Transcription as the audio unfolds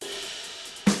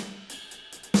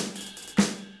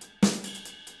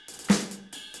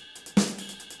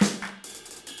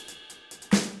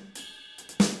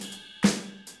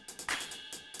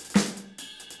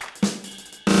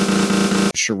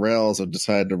Shirelles have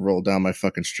decided to roll down my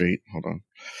fucking street. Hold on.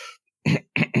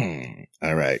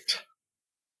 All right.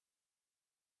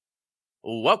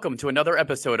 Welcome to another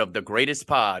episode of The Greatest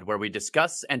Pod, where we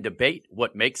discuss and debate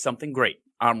what makes something great.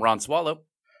 I'm Ron Swallow.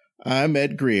 I'm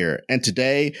Ed Greer, and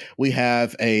today we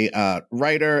have a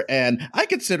writer, and I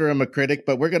consider him a critic,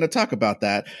 but we're going to talk about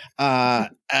that.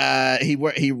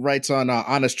 He writes on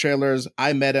Honest Trailers.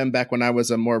 I met him back when I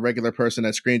was a more regular person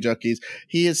at Screen Junkies.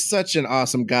 He is such an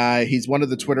awesome guy. He's one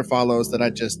of the Twitter follows that I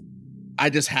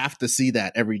just have to see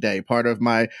that every day. Part of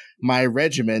my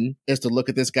regimen is to look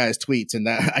at this guy's tweets, and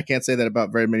that I can't say that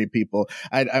about very many people.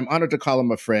 I'm honored to call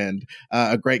him a friend,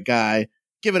 a great guy.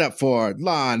 Give it up for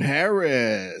Lon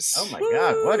Harris. Oh my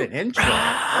God, what an intro.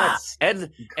 That's Ed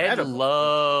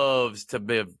loves to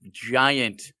give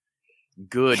giant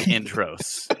good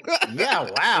intros. Yeah,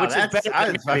 wow. Which is better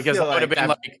than me, because I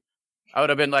would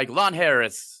have been like Lon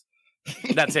Harris.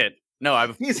 That's it.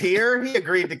 No, he's here. He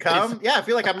agreed to come. Yeah, I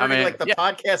feel like I'm winning the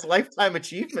podcast Lifetime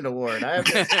Achievement Award.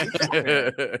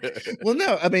 Well,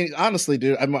 no, I mean, honestly,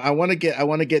 dude, I want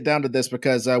to get down to this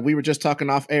because we were just talking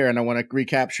off air, and I want to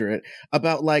recapture it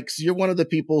about so you're one of the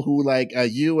people who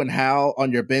you and Hal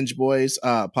on your Binge Boys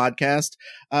podcast.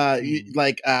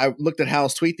 I looked at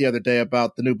Hal's tweet the other day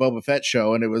about the new Boba Fett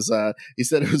show, and it was he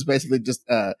said it was basically just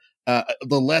the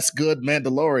less good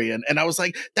Mandalorian, and I was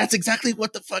like, that's exactly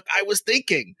what the fuck I was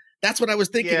thinking. That's what I was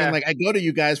thinking. Yeah. And I go to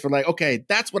you guys for okay,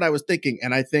 that's what I was thinking.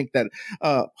 And I think that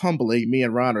humbly, me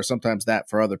and Ron are sometimes that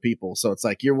for other people. So it's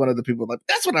you're one of the people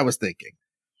that's what I was thinking.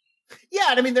 Yeah,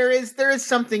 I mean, there is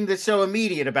something that's so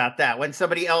immediate about that. When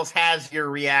somebody else has your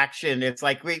reaction, it's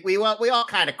we all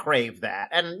kind of crave that,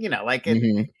 and you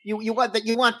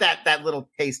want that little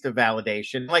taste of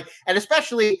validation. And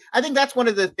especially, I think that's one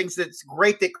of the things that's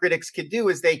great that critics can do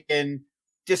is they can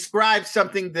describe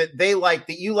something that they like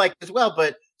that you like as well,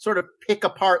 but sort of pick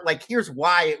apart here's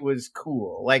why it was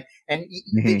cool,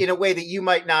 in a way that you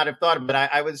might not have thought of. But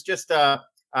I was just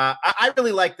I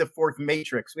really like the fourth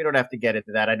Matrix. We don't have to get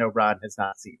into that. I know Ron has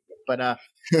not seen it, but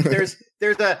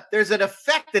there's an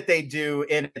effect that they do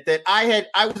in it that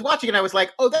I was watching and I was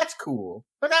like, oh, that's cool.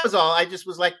 But that was all. I just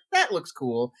was like, that looks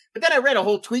cool. But then I read a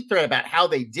whole tweet thread about how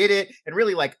they did it and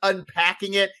really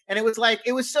unpacking it. And it was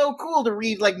it was so cool to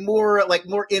read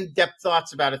more in-depth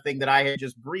thoughts about a thing that I had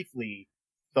just briefly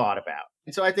thought about.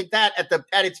 And so I think that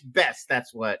at its best,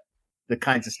 that's what the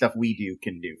kinds of stuff we do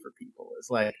can do for people. It's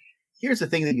here's the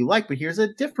thing that you like, but here's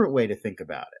a different way to think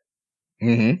about it.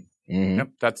 Mm-hmm. Mm-hmm. Yep,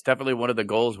 that's definitely one of the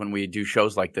goals when we do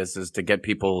shows like this, is to get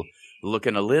people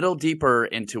looking a little deeper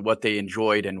into what they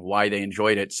enjoyed and why they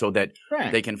enjoyed it, so that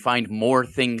they can find more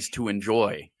things to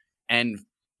enjoy and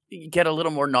get a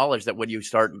little more knowledge. That when you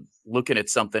start looking at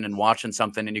something and watching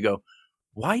something and you go,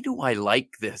 why do I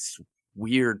like this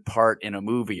weird part in a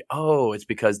movie? Oh, it's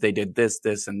because they did this,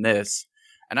 this, and this.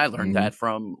 And I learned that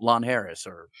from Lon Harris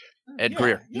or Ed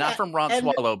Greer, not from Ron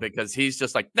Swallow, because he's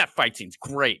just that fight scene's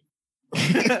great.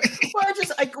 Well,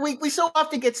 we so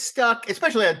often get stuck,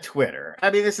 especially on Twitter.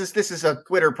 I mean, this is a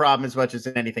Twitter problem as much as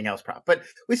anything else problem. But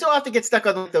we so often get stuck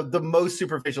on the most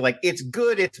superficial, it's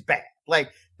good, it's bad.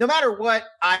 No matter what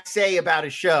I say about a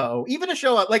show, even a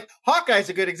show Hawkeye's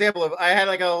a good example of. I had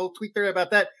a whole tweet thread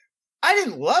about that. I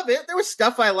didn't love it. There was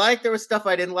stuff I liked. There was stuff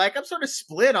I didn't like. I'm sort of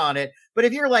split on it. But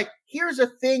if you're here's a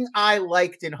thing I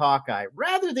liked in Hawkeye,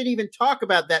 rather than even talk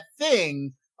about that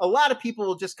thing, a lot of people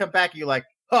will just come back and you're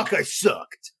Hawkeye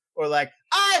sucked. Or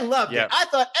I loved it. I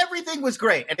thought everything was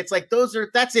great. And it's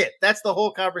that's it. That's the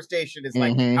whole conversation is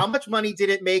how much money did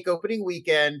it make opening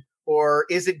weekend? Or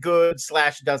is it good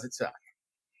 / does it suck?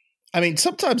 I mean,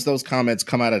 sometimes those comments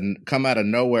come out of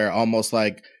nowhere, almost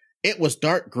it was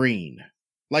dark green.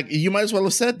 You might as well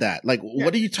have said that.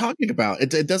 What are you talking about?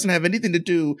 It doesn't have anything to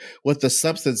do with the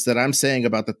substance that I'm saying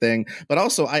about the thing. But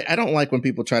also, I don't like when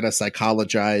people try to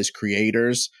psychologize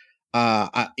creators.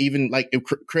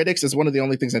 Critics is one of the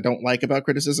only things I don't like about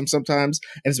criticism sometimes.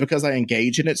 And it's because I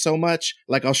engage in it so much.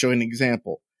 I'll show you an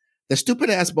example. The stupid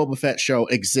ass Boba Fett show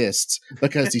exists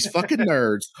because these fucking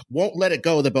nerds won't let it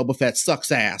go that Boba Fett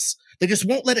sucks ass. They just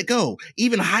won't let it go.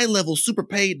 Even high level, super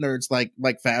paid nerds like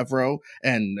Favreau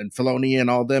and Filoni and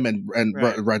all them and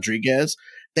Rodriguez,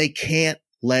 they can't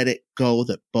let it go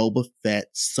that Boba Fett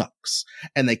sucks.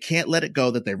 And they can't let it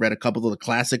go that they read a couple of the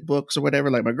classic books or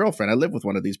whatever. Like my girlfriend, I live with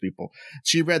one of these people.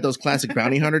 She read those classic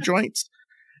bounty hunter joints.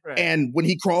 Right. And when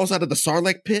he crawls out of the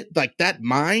Sarlacc pit, that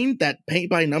mine, that paint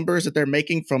by numbers that they're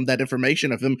making from that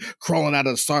information of him crawling out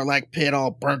of the Sarlacc pit all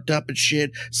burnt up and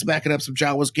shit, smacking up some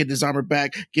Jawas, getting his armor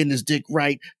back, getting his dick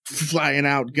right, flying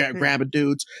out, grabbing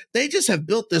dudes. They just have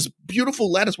built this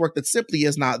beautiful lattice work that simply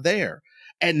is not there.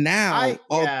 And now,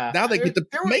 now they get to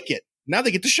make it. Now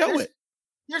they get to show it.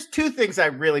 There's two things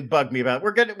that really bug me about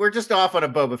it. We're just off on a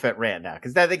Boba Fett rant now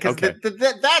because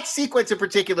that sequence in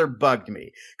particular bugged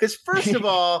me. Because first of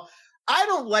all, I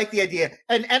don't like the idea,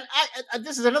 and I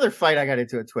this is another fight I got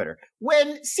into on Twitter.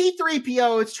 When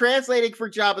C-3PO is translating for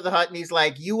Jabba the Hutt, and he's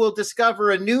like, "You will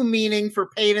discover a new meaning for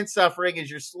pain and suffering as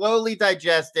you're slowly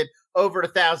digested over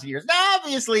 1,000 years." Now,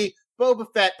 obviously, Boba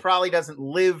Fett probably doesn't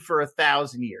live for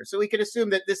 1,000 years, so we can assume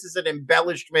that this is an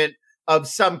embellishment of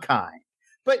some kind.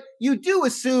 But you do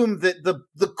assume that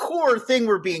the core thing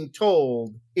we're being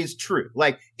told is true.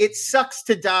 Like, it sucks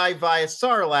to die via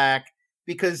Sarlacc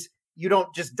because you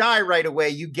don't just die right away.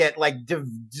 You get like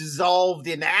dissolved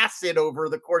in acid over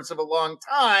the course of a long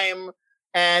time.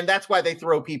 And that's why they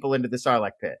throw people into the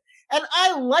Sarlacc pit. And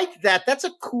I like that. That's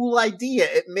a cool idea.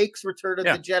 It makes Return of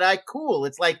the Jedi cool.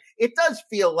 It's like, it does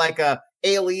feel like a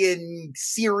alien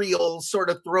serial sort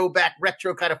of throwback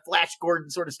retro kind of Flash Gordon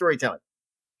sort of storytelling.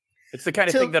 It's the kind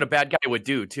of thing that a bad guy would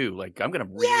do too. Like, I'm going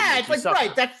to it's like,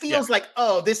 right. That feels like,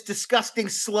 oh, this disgusting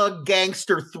slug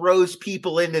gangster throws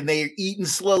people in and they're eaten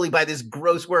slowly by this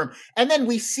gross worm. And then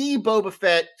we see Boba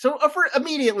Fett. So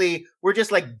immediately we're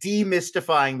just like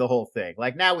demystifying the whole thing.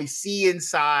 Like, now we see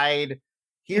inside.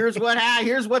 Here's what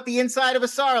the inside of a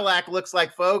Sarlacc looks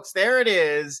like, folks. There it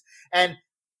is. And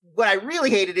what I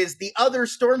really hated is the other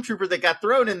stormtrooper that got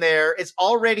thrown in there is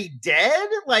already dead.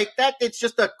 Like that, it's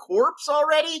just a corpse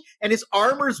already, and his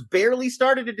armor's barely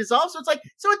started to dissolve. So it's like,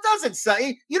 so it doesn't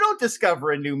say you don't discover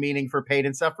a new meaning for pain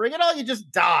and suffering at all. You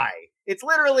just die. It's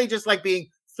literally just like being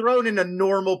thrown in a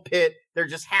normal pit. There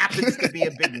just happens to be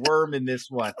a big worm in this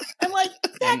one. And like,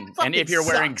 and if you're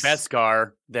wearing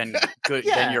Beskar, then good,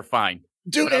 then you're fine.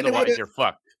 Dude, but otherwise you're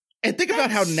fucked. And think about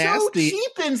how nasty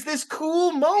cheapens this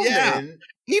cool moment. Yeah.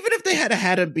 Even if they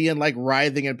had him being like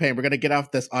writhing in pain, we're gonna get off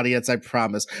this audience, I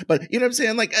promise. But you know what I'm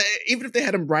saying? Like, even if they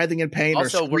had him writhing in pain,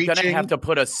 also, or screeching, we're gonna have to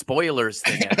put a spoilers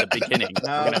thing at the beginning. We're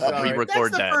gonna have to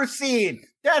re-record that. That's the first scene.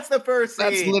 That's the first scene.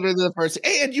 That's literally the first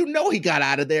scene. And you know he got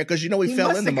out of there because you know he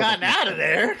fell in the. He must have gotten out of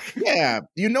there. Yeah,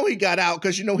 you know he got out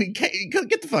because you know he couldn't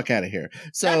get the fuck out of here.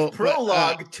 So that's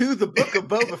prologue to the Book of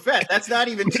Boba Fett. That's not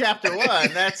even chapter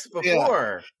 1. That's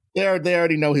before. Yeah. They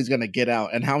already know he's going to get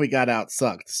out, and how he got out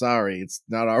sucked. Sorry, it's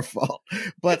not our fault.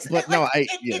 But it's not. I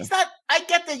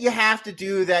get that you have to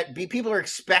do that. People are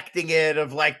expecting it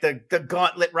of like the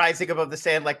gauntlet rising above the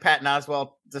sand, like Patton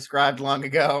Oswalt described long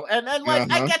ago. And like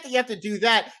I get that you have to do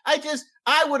that.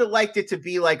 I would have liked it to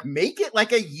be like, make it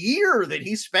like a year that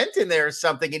he spent in there or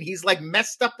something, and he's like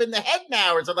messed up in the head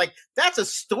now or something. Like, that's a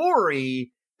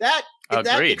story that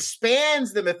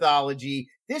expands the mythology.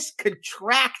 This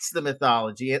contracts the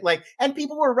mythology. And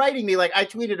people were writing me, like, I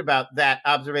tweeted about that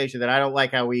observation that I don't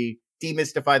like how we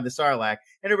demystified the Sarlacc.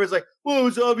 And everyone's like, well, it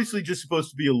was obviously just supposed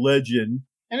to be a legend.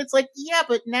 And it's like, yeah,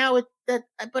 but now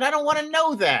but I don't want to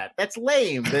know that. That's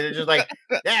lame. They're just like,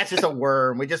 it's just a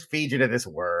worm. We just feed you to this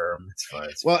worm. It's fine.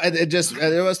 Well,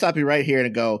 it will stop you right here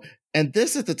and go, and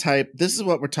this is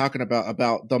what we're talking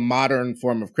about the modern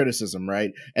form of criticism,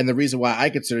 right? And the reason why I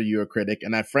consider you a critic,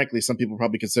 and frankly, some people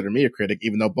probably consider me a critic,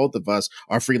 even though both of us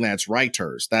are freelance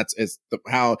writers. That's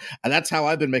how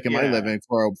I've been making my living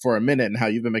for a minute, and how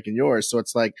you've been making yours. So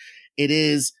it's like, it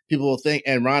is, people will think,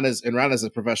 and Ron is a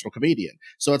professional comedian.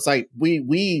 So it's like,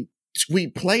 we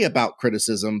play about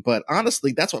criticism, but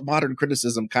honestly, that's what modern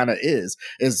criticism kind of is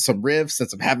some riffs and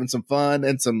some having some fun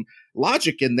and some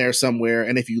logic in there somewhere.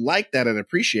 And if you like that and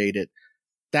appreciate it,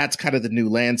 that's kind of the new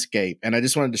landscape. And I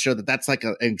just wanted to show that that's like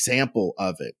an example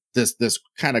of it. This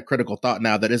kind of critical thought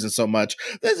now that isn't so much.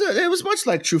 It was much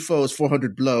like Truffaut's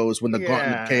 400 Blows when the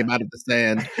gauntlet came out of the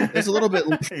sand. There's a little bit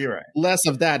less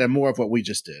of that and more of what we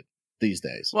just did these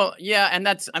days. Well, yeah. And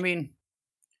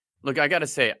look, I got to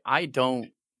say, I do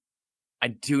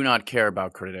not care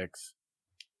about critics.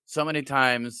 So many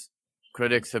times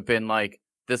critics have been like,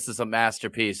 this is a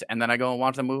masterpiece. And then I go and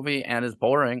watch a movie and it's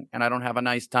boring and I don't have a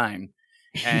nice time.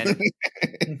 And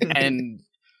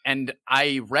and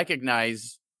I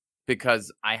recognize,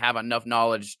 because I have enough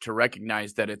knowledge to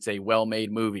recognize that it's a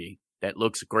well-made movie that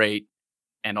looks great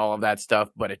and all of that stuff,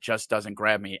 but it just doesn't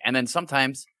grab me. And then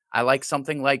sometimes I like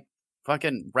something like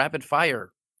fucking Rapid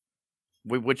Fire,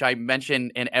 which I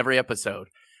mention in every episode.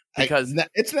 Because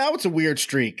it's a weird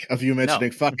streak of you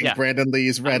mentioning Brandon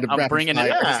Lee's random. I'm bringing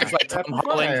it. This is like Tom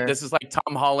Holland. This is like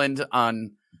Tom Holland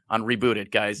on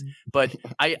Rebooted, guys. But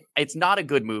it's not a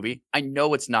good movie. I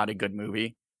know it's not a good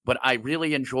movie, but I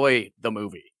really enjoy the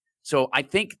movie. So I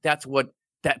think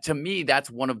to me,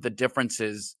 that's one of the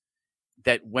differences,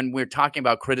 that when we're talking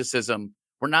about criticism,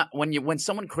 we're not, when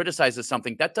someone criticizes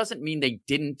something, that doesn't mean they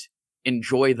didn't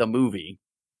enjoy the movie.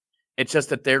 It's just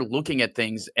that they're looking at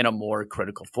things in a more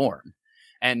critical form.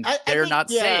 And they're not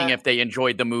saying if they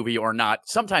enjoyed the movie or not.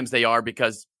 Sometimes they are,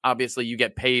 because obviously you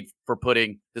get paid for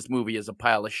putting this movie as a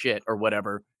pile of shit or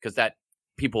whatever, because that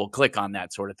people will click on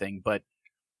that sort of thing. But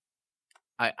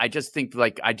I just think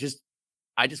I just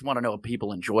want to know if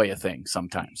people enjoy a thing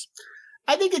sometimes.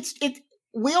 I think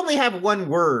we only have one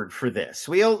word for this.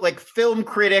 We all like film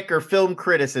critic or film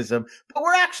criticism, but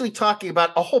we're actually talking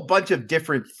about a whole bunch of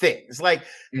different things. Like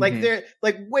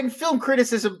when film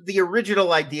criticism, the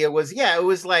original idea was, it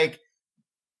was like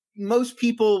most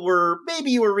people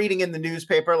maybe you were reading in the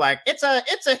newspaper, like it's a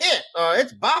hit or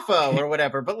it's boffo or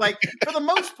whatever. But like for the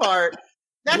most part,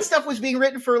 that stuff was being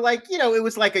written for it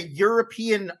was like a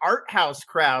European art house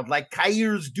crowd, like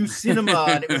Cahiers du Cinema,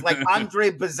 and it was like Andre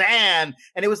Bazin,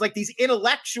 and it was like these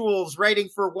intellectuals writing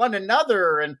for one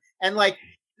another, and like,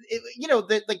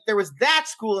 there was that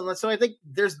school, and so I think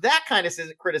there's that kind of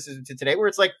criticism to today, where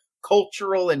it's like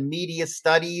cultural and media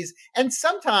studies, and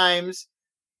sometimes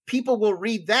people will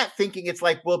read that thinking it's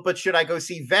like, well, but should I go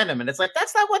see Venom? And it's like,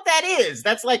 that's not what that is.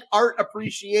 That's like art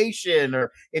appreciation.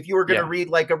 Or if you were going to read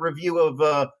like a review of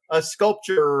a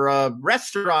sculpture or a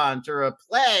restaurant or a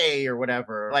play or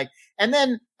whatever. Like, and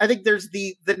then I think there's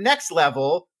the next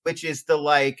level, which is the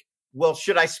like, well,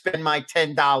 should I spend my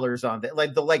 $10 on that?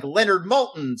 Like the Leonard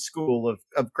Maltin school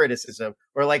of criticism,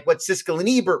 or like what Siskel and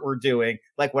Ebert were doing,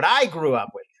 like what I grew up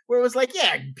with. Where it was like,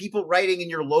 people writing in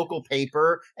your local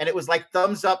paper, and it was like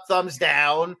thumbs up, thumbs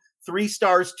down, 3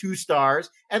 stars, 2 stars.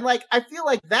 And like, I feel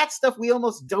like that stuff we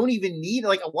almost don't even need.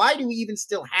 Like, why do we even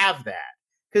still have that?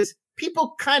 Because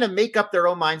people kind of make up their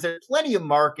own minds. There's plenty of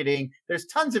marketing. There's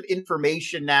tons of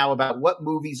information now about what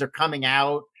movies are coming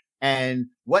out and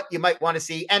what you might want to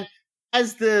see. And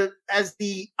as the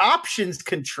options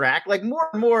contract, like more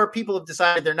and more people have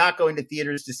decided they're not going to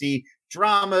theaters to see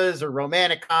dramas or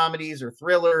romantic comedies or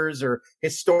thrillers or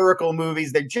historical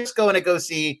movies. They're just going to go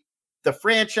see the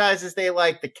franchises they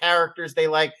like, the characters they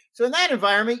like. So in that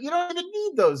environment, you don't even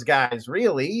need those guys,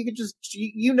 really. You can just,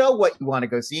 what you want to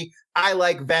go see. I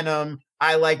like Venom.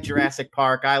 I like Jurassic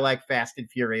Park. I like Fast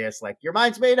and Furious. Like, your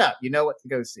mind's made up. You know what to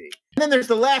go see. And then there's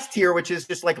the last tier, which is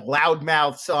just like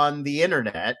loudmouths on the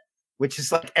internet, which is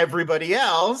like everybody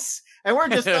else. And we're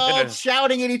just all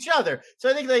shouting at each other. So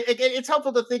I think it's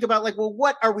helpful to think about, like, well,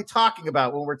 what are we talking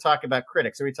about when we're talking about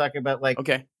critics? Are we talking about, like,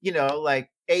 like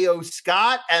A.O.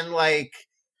 Scott and, like,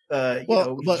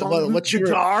 Jean-Luc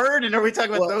Godard? And are we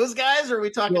talking about those guys? Or are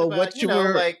we talking about,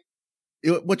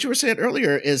 what you were saying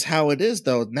earlier is how it is,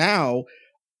 though. Now,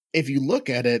 if you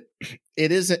look at it,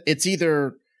 it's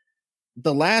either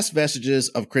the last vestiges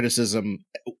of criticism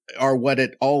are what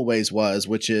it always was,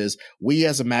 which is we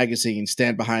as a magazine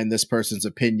stand behind this person's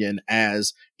opinion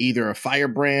as either a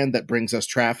firebrand that brings us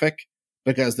traffic,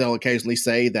 because they'll occasionally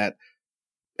say that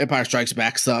Empire Strikes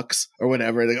Back sucks or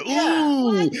whatever. They go,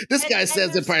 ooh, this guy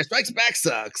says Empire Strikes Back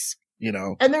sucks.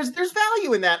 And there's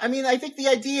value in that. I mean, I think the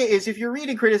idea is if you're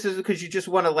reading criticism because you just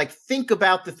want to like think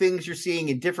about the things you're seeing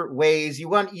in different ways,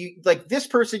 like this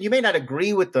person, you may not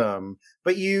agree with them,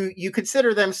 but you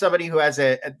consider them somebody who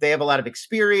they have a lot of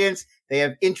experience, they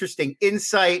have interesting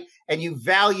insight, and you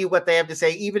value what they have to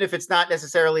say, even if it's not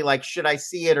necessarily like, should I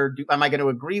see it or am I going to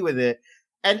agree with it?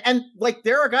 And like,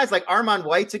 there are guys like Armond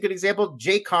White's a good example.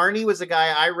 Jay Carney was a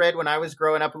guy I read when I was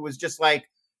growing up who was just like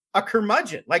a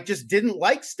curmudgeon, like just didn't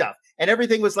like stuff. And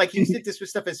everything was like, he used to dismiss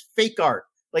stuff as fake art.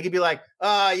 Like he'd be like,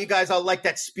 you guys all like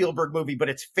that Spielberg movie, but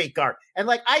it's fake art. And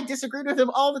like, I disagreed with him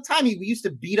all the time. He used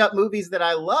to beat up movies that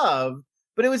I love,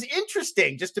 but it was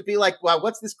interesting just to be like, wow,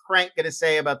 what's this crank going to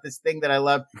say about this thing that I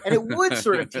love? And it would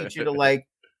sort of teach you to like,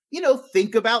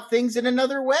 think about things in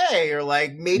another way, or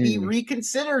like maybe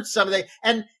reconsider something.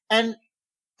 And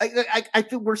I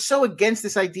think we're so against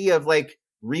this idea of like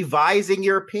revising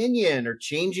your opinion or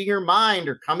changing your mind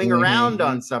or coming around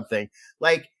on something.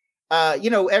 Like,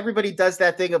 everybody does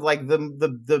that thing of like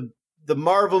the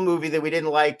Marvel movie that we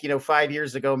didn't like, 5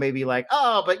 years ago, maybe like,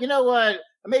 oh, but you know what?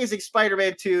 Amazing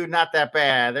Spider-Man 2, not that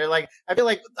bad. They're like, I feel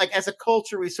like as a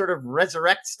culture, we sort of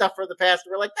resurrect stuff from the past.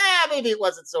 And we're like, maybe it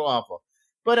wasn't so awful.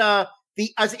 But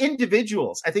as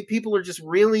individuals, I think people are just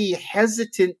really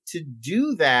hesitant to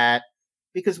do that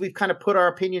because we've kind of put our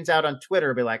opinions out on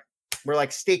Twitter, be like, we're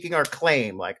like staking our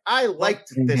claim. Like, I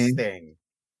liked this thing.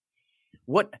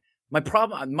 What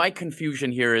my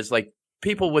confusion here is like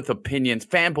people with opinions,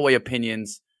 fanboy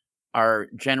opinions are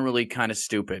generally kind of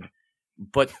stupid,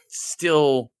 but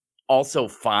still also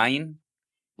fine.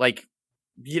 Like,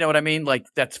 you know what I mean? Like,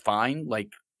 that's fine. Like,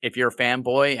 if you're a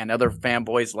fanboy and other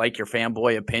fanboys like your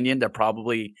fanboy opinion, they're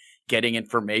probably getting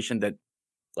information that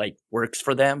like works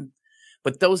for them.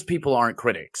 But those people aren't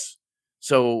critics.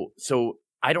 So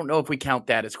I don't know if we count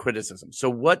that as criticism. So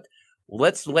what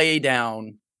let's lay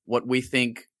down what we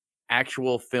think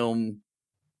actual film,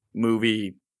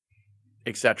 movie,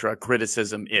 etc.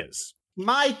 criticism is.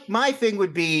 My thing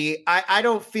would be, I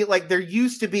don't feel like there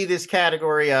used to be this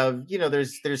category of,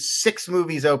 there's 6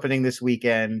 movies opening this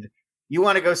weekend. You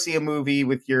want to go see a movie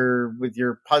with your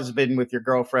husband, with your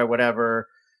girlfriend, whatever.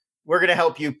 We're going to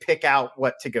help you pick out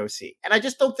what to go see. And I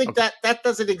just don't think that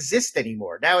doesn't exist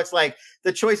anymore. Now it's like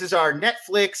the choices are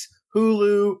Netflix,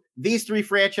 Hulu, these 3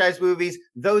 franchise movies,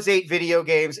 those 8 video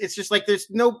games. It's just like there's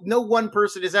no one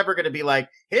person is ever going to be like,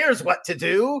 here's what to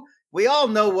do. We all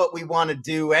know what we want to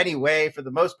do anyway, for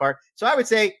the most part. So I would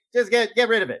say just get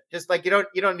rid of it. Just like you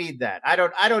don't need that. I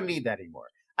don't need that anymore.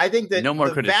 I think that no more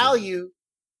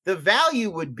the value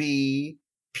would be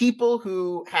people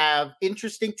who have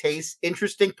interesting tastes,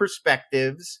 interesting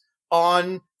perspectives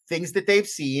on things that they've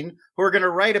seen, who are going to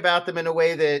write about them in a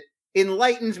way that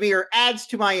enlightens me or adds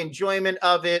to my enjoyment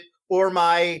of it, or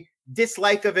my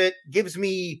dislike of it gives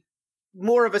me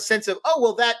more of a sense of, oh,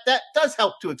 well, that does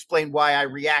help to explain why I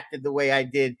reacted the way I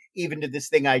did, even to this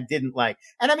thing I didn't like.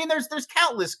 And I mean, there's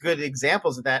countless good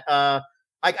examples of that.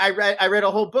 I read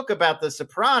a whole book about The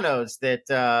Sopranos that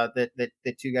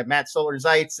you got, Matt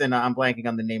Solar-Zeitz, and I'm blanking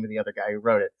on the name of the other guy who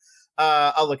wrote it.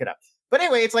 I'll look it up. But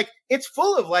anyway, it's like, it's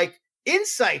full of like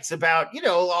insights about,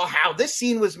 how this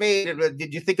scene was made. And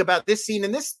did you think about this scene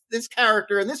and this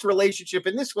character and this relationship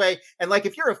in this way? And like,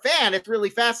 if you're a fan, it's really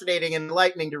fascinating and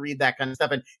enlightening to read that kind of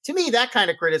stuff. And to me, that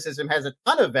kind of criticism has a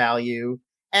ton of value.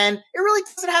 And it really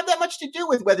doesn't have that much to do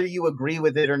with whether you agree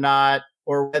with it or not,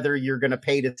 or whether you're going to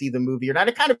pay to see the movie or not.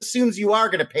 It kind of assumes you are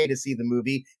going to pay to see the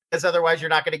movie, because otherwise you're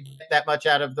not going to get that much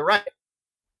out of the writing.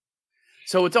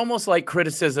 So it's almost like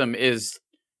criticism is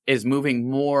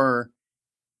moving more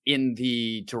in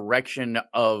the direction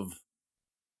of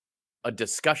a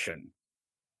discussion,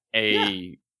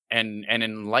 an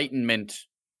enlightenment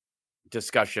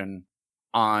discussion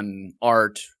on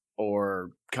art or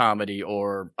comedy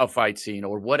or a fight scene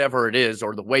or whatever it is,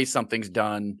 or the way something's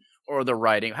done or the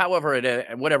writing,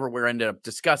 whatever we're ended up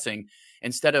discussing,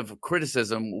 instead of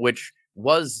criticism, which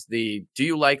was do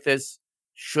you like this?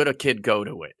 Should a kid go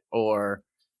to it? Or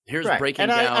here's breaking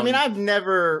down. I mean,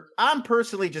 I'm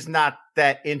personally just not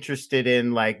that interested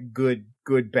in like good,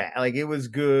 bad. Like, it was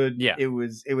good. Yeah. It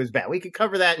was bad. We could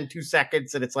cover that in 2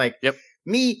 seconds. And it's like, yep.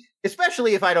 Me,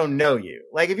 especially if I don't know you,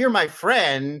 like if you're my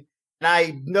friend and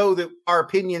I know that our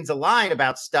opinions align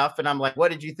about stuff, and I'm like,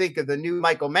 what did you think of the new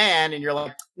Michael Mann? And you're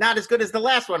like, not as good as the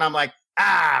last one. I'm like,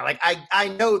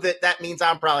 I know that means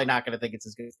I'm probably not going to think it's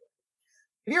as good as that.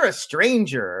 If you're a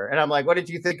stranger and I'm like, what did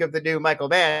you think of the new Michael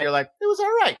Mann? You're like, it was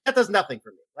all right. That does nothing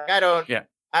for me. Like,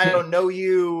 I don't know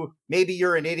you. Maybe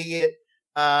you're an idiot.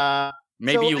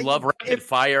 Maybe you love Rapid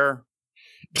Fire.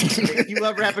 You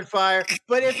love Rapid Fire.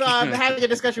 But if I'm having a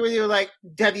discussion with you, like,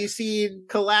 have you seen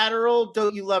Collateral?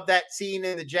 Don't you love that scene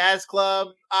in the jazz club?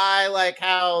 I like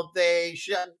how they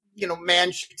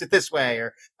man shoots it this way,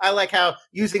 or I like how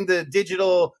using the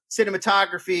digital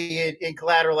cinematography in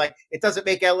Collateral, like, it doesn't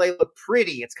make LA look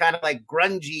pretty. It's kind of like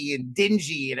grungy and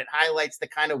dingy, and it highlights the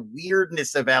kind of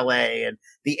weirdness of LA and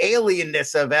the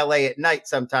alienness of LA at night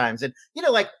sometimes. And,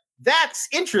 like, that's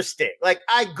interesting. Like,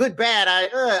 good, bad.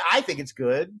 I think it's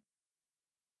good.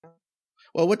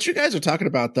 Well, what you guys are talking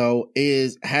about, though,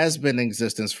 has been in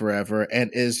existence forever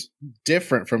and is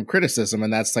different from criticism.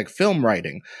 And that's like film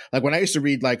writing. Like, when I used to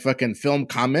read like fucking Film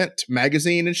Comment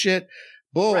magazine and shit,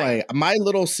 boy, my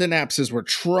little synapses were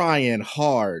trying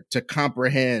hard to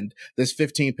comprehend this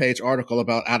 15-page article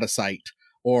about Out of Sight.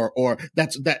 Or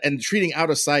and treating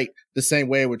Out of Sight the same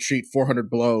way I would treat 400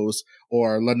 Blows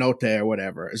or La Notte or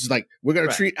whatever. It's just like, we're going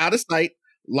to treat Out of Sight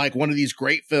like one of these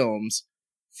great films,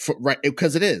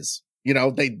 because it is.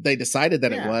 They decided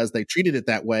that it was. They treated it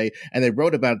that way, and they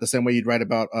wrote about it the same way you'd write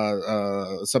about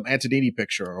some Antonini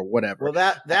picture or whatever.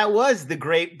 Well, that was the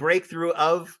great breakthrough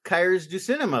of Cahiers du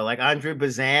Cinema, like Andre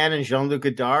Bazin and Jean-Luc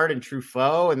Godard and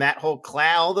Truffaut and that whole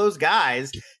all those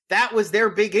guys. That was their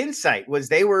big insight, was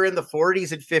they were in the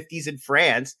 40s and 50s in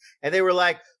France, and they were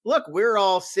like, look, we're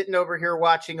all sitting over here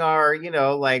watching our,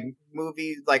 like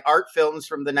movies, like art films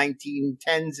from the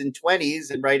 1910s and 20s,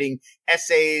 and writing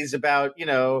essays about,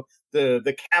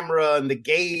 the camera and the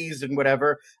gaze and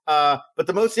whatever. But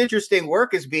the most interesting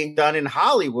work is being done in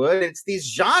Hollywood. It's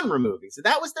these genre movies. And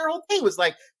that was their whole thing, was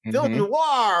like film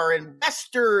noir and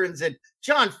westerns and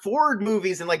John Ford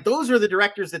movies. And like, those were the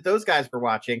directors that those guys were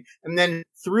watching. And then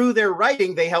through their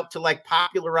writing, they helped to like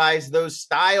popularize those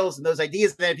styles and those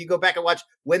ideas. And then if you go back and watch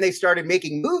when they started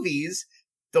making movies,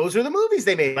 those are the movies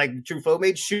they made. Like Truffaut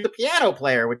made Shoot the Piano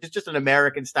Player, which is just an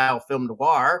American style film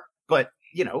noir, but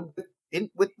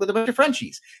with a bunch of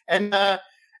Frenchies. And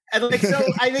And like, so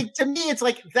I think to me, it's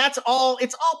like, it's all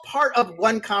part of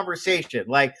one conversation.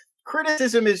 Like,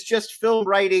 criticism is just film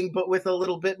writing, but with a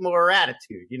little bit more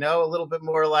attitude, a little bit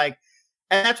more like,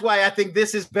 and that's why I think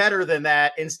this is better than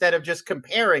that instead of just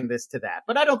comparing this to that.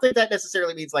 But I don't think that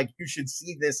necessarily means like you should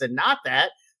see this and not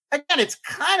that. Again, it's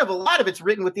kind of a lot of it's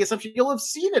written with the assumption you'll have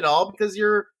seen it all because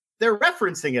they're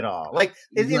referencing it all. Like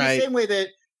in the same way that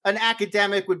an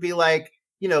academic would be like,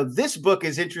 this book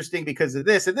is interesting because of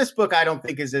this, and this book I don't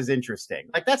think is as interesting.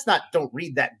 Like that's not don't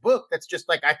read that book. That's just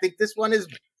like I think this one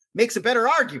makes a better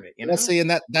argument. Well, see, and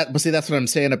that's what I'm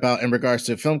saying about in regards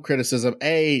to film criticism.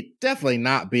 Definitely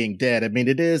not being dead. I mean,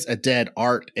 it is a dead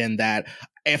art in that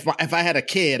if I had a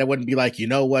kid, I wouldn't be like,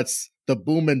 what's the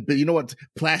booming,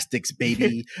 plastics,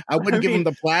 baby. I wouldn't give him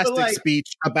the plastic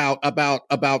speech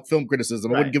about film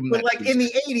criticism. I wouldn't give him that. But speech. In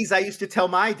the 80s, I used to tell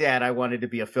my dad I wanted to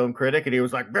be a film critic, and he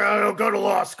was like, "Bro, go to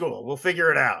law school. We'll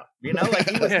figure it out." Like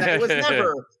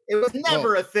it was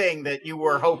never a thing that you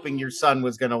were hoping your son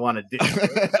was going to want to do.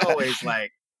 It was always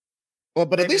like. Well,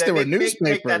 but at least there were newspapers.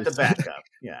 Make that the backup.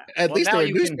 Yeah. At least there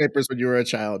were newspapers when you were a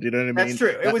child. You know what I mean? That's true.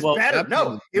 It was better.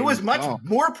 No, it was much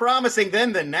more promising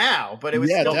then than now. But it was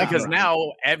still because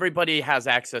now everybody has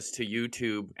access to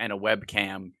YouTube and a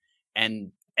webcam,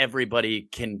 and everybody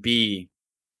can be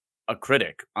a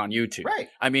critic on YouTube. Right.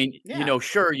 I mean,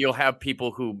 sure, you'll have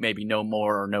people who maybe know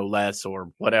more or know less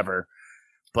or whatever.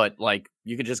 But like,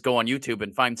 you could just go on YouTube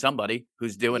and find somebody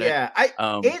who's doing it. Yeah,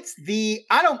 I'm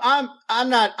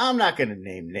not going to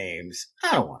name names.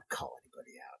 I don't want to call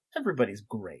anybody out. Everybody's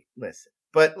great. Listen,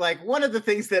 but like one of the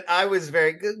things that I was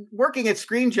very good working at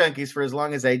Screen Junkies for as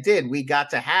long as I did, we got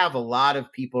to have a lot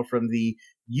of people from the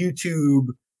YouTube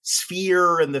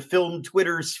sphere and the film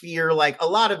Twitter sphere. Like a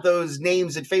lot of those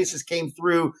names and faces came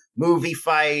through Movie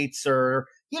Fights or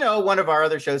one of our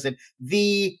other shows, and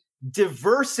the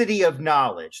diversity of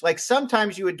knowledge. Like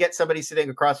sometimes you would get somebody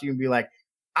sitting across you and be like,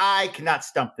 I cannot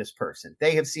stump this person.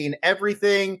 They have seen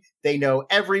everything. They know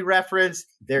every reference.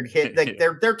 They're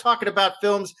talking about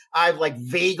films I've like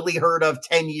vaguely heard of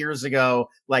 10 years ago.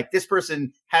 Like this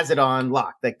person has it on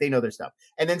lock. Like they know their stuff.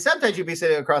 And then sometimes you'd be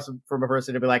sitting across from a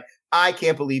person and be like, I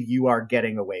can't believe you are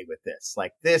getting away with this.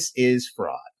 Like this is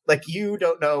fraud. Like you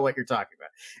don't know what you're talking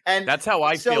about. And that's how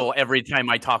I feel every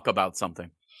time I talk about something.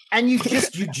 And you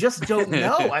just don't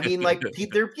know. I mean, like,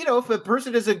 if a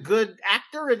person is a good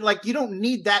actor, and like, you don't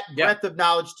need that breadth of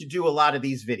knowledge to do a lot of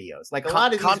these videos. Like, a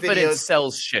lot of these videos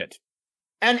sells shit.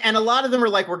 And a lot of them are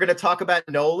like, we're going to talk about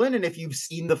Nolan, and if you've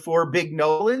seen the 4 big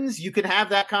Nolans, you can have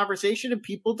that conversation, and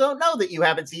people don't know that you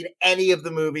haven't seen any of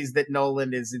the movies that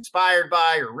Nolan is inspired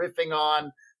by, or riffing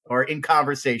on, or in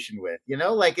conversation with.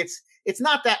 Like it's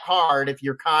not that hard if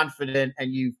you're confident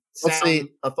and you sound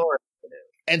authoritative.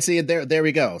 And see, there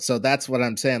we go. So that's what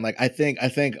I'm saying. Like, I think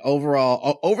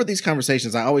overall, over these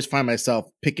conversations, I always find myself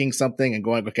picking something and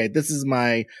going, okay, this is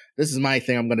my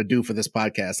thing I'm going to do for this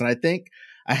podcast. And I think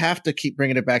I have to keep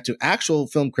bringing it back to actual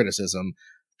film criticism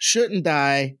shouldn't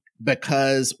die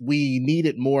because we need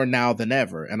it more now than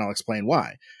ever. And I'll explain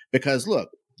why. Because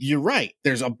look, you're right.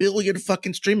 There's a billion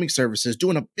fucking streaming services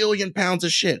doing £1 billion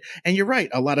of shit. And you're right.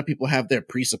 A lot of people have their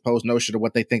presupposed notion of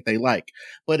what they think they like.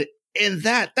 But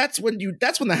that's when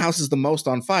the house is the most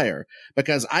on fire,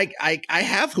 because I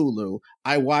have Hulu.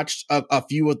 I watched a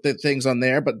few of the things on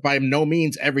there, but by no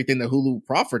means everything that Hulu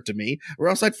proffered to me, or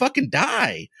else I'd fucking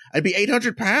die. I'd be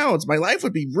 800 pounds. My life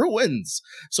would be ruins.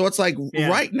 So it's like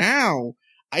right now,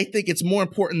 I think it's more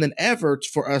important than ever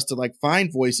for us to like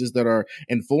find voices that are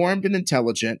informed and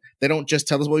intelligent. They don't just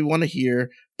tell us what we want to hear.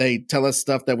 They tell us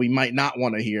stuff that we might not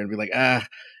want to hear and be like, I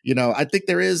think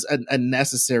there is a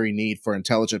necessary need for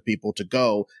intelligent people to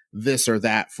go this or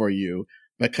that for you,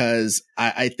 because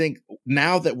I think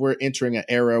now that we're entering an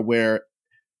era where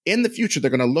in the future,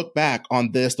 they're going to look back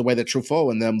on this the way that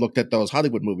Truffaut and them looked at those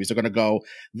Hollywood movies. They're going to go,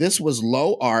 this was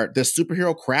low art. This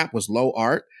superhero crap was low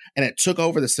art, and it took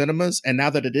over the cinemas. And now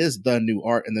that it is the new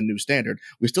art and the new standard,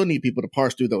 we still need people to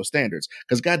parse through those standards.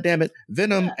 Because goddamn it,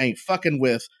 Venom ain't fucking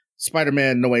with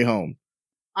Spider-Man No Way Home.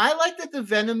 I like that the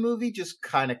Venom movie just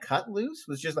kind of cut loose.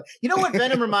 Was just like, what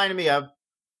Venom reminded me of?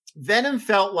 Venom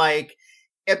felt like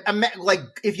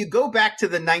if you go back to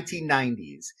the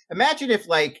 1990s, imagine if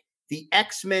like the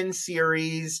X-Men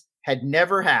series had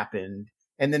never happened,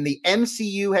 and then the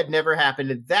MCU had never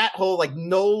happened, and that whole like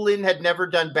Nolan had never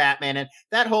done Batman, and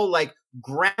that whole like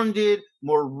grounded,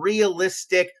 more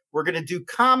realistic, we're going to do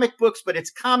comic books, but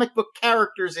it's comic book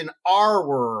characters in our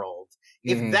world.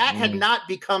 If that had not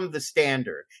become the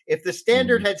standard, if the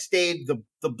standard had stayed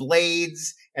the the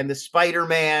Blades and the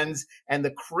Spider-Mans and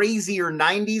the crazier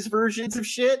 90s versions of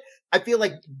shit. I feel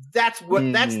like that's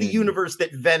the universe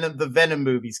that the Venom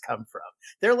movies come from.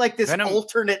 They're like this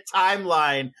alternate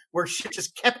timeline where shit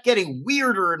just kept getting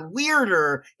weirder and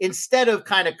weirder instead of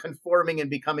kind of conforming and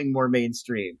becoming more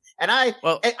mainstream. And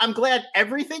I'm glad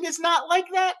everything is not like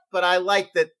that, but I like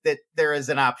that there is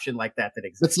an option like that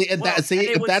exists. If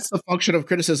that's the function of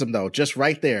criticism, though, just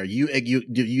right there,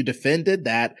 you defended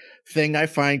that thing I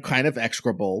find kind of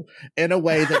execrable in a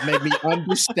way that made me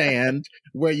understand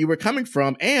where you were coming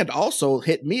from, and also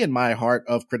hit me in my heart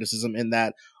of criticism in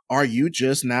that, are you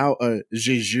just now a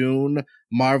jejune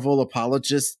Marvel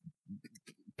apologist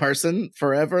person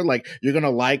forever? Like, you're going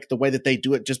to like the way that they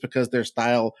do it just because their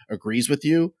style agrees with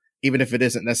you, even if it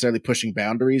isn't necessarily pushing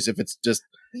boundaries, if it's just,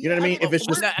 you know what I mean? If it's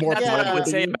just more. That's what I would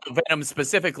say about Venom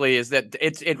specifically is that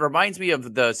it reminds me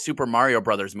of the Super Mario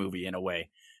Brothers movie in a way,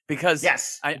 because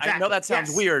I know that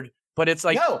sounds weird, but it's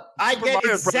like, no, I get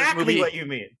exactly what you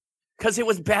mean. Because it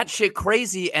was batshit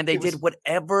crazy, and they did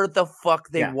whatever the fuck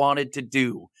they wanted to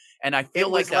do. And I feel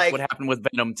like that's what happened with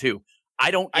Venom too. I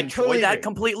don't enjoy that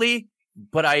completely,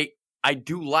 but I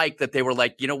do like that they were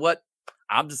like, you know what?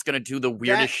 I'm just going to do the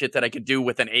weirdest shit that I could do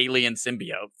with an alien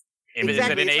symbiote. Is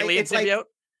it an alien symbiote?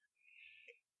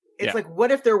 It's like, what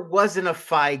if there wasn't a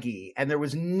Feige and there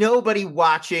was nobody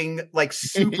watching, like,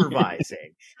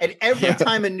 supervising? And every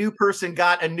time a new person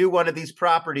got a new one of these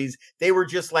properties, they were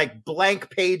just like blank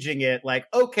paging it. Like,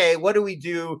 okay, what do we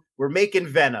do? We're making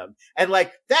Venom. And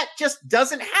like, that just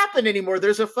doesn't happen anymore.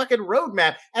 There's a fucking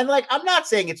roadmap. And like, I'm not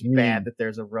saying it's bad that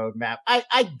there's a roadmap.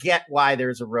 I get why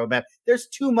there's a roadmap. There's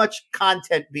too much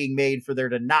content being made for there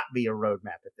to not be a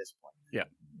roadmap at this point. Yeah.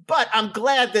 But I'm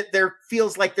glad that there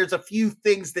feels like there's a few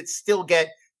things that still get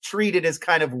treated as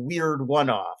kind of weird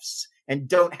one-offs and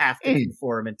don't have to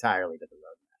conform entirely to the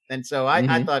roadmap. And so I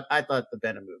thought the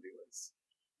Venom movie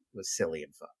was silly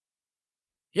and fun.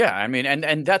 Yeah, I mean,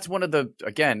 and that's one of the,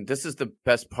 again, this is the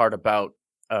best part about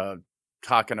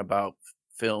talking about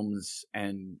films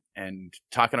and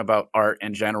talking about art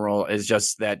in general, is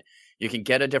just that you can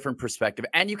get a different perspective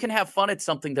and you can have fun at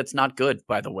something that's not good,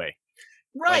 by the way.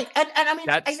 Right. Like, and I mean,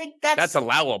 I think that's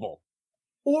allowable.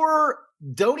 Or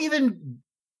don't even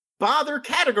bother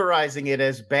categorizing it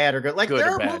as bad or good. Like,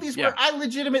 there are movies where I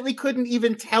legitimately couldn't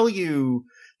even tell you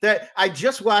that. I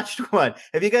just watched one.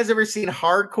 Have you guys ever seen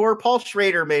Hardcore? Paul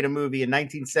Schrader made a movie in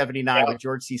 1979 with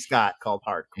George C. Scott called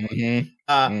Hardcore.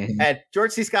 And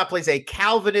George C. Scott plays a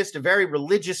Calvinist, a very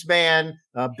religious man,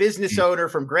 a business owner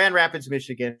from Grand Rapids,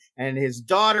 Michigan. And his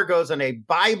daughter goes on a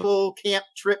Bible camp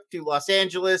trip to Los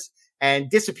Angeles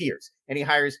and disappears. And he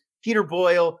hires Peter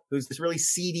Boyle, who's this really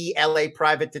seedy LA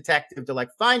private detective, to like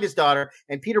find his daughter.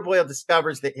 And Peter Boyle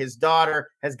discovers that his daughter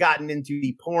has gotten into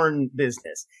the porn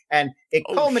business. And it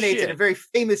culminates in a very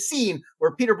famous scene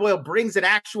where Peter Boyle brings an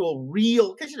actual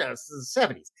reel, because, you know, this is the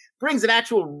 70s, brings an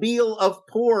actual reel of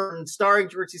porn starring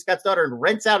George C. Scott's daughter and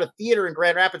rents out a theater in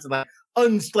Grand Rapids and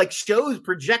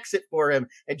projects it for him.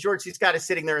 And George C. Scott is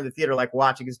sitting there in the theater, like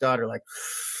watching his daughter, like,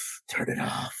 turn it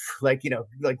off, like, you know,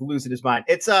 like losing his mind.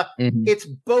 It's it's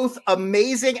both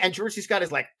amazing, and George C. Scott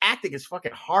is like acting his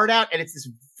fucking heart out, and it's this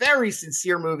very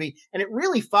sincere movie, and it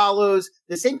really follows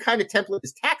the same kind of template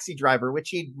as Taxi Driver, which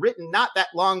he'd written not that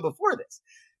long before this.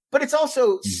 But it's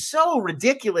also so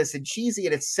ridiculous and cheesy,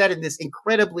 and it's set in this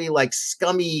incredibly like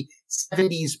scummy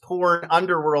 70s porn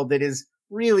underworld that is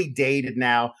really dated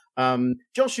now.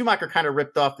 Joel Schumacher kind of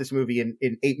ripped off this movie in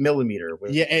 8mm.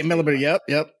 8mm.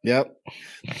 Yep.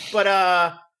 But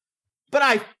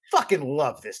I fucking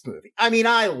love this movie. I mean,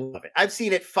 I love it. I've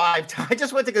seen it 5 times. I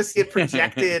just went to go see it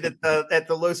projected at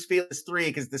the Los Feliz 3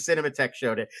 because the Cinematheque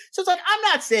showed it. So it's like, I'm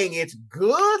not saying it's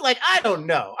good. Like, I don't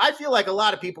know. I feel like a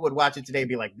lot of people would watch it today and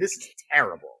be like, this is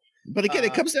terrible. But again,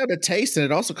 it comes down to taste, and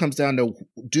it also comes down to,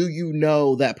 do you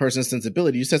know that person's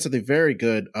sensibility? You said something very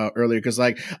good earlier, because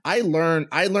like I learned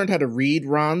how to read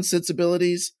Ron's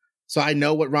sensibilities, so I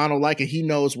know what Ron will like, and he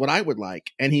knows what I would like,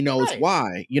 and he knows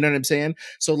why. You know what I'm saying?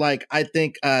 So like, I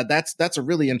think that's a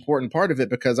really important part of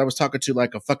it, because I was talking to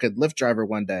like a fucking Lyft driver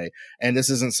one day, and this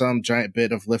isn't some giant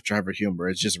bit of Lyft driver humor.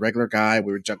 It's just a regular guy.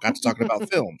 We got to talking about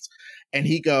films, and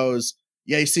he goes,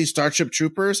 "Yeah, you see Starship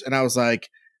Troopers?" And I was like.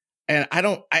 And I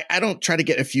don't try to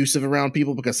get effusive around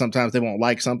people, because sometimes they won't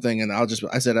like something, and I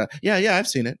said, yeah, I've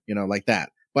seen it, you know, like that.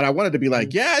 But I wanted to be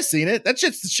like, yeah, I've seen it. That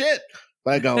shit's the shit.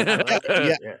 But I go,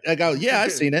 yeah,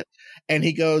 I've seen it. And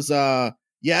he goes, yeah,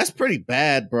 it's pretty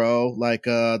bad, bro. Like,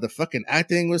 the fucking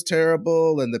acting was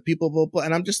terrible, and the people,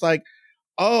 and I'm just like,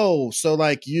 oh, so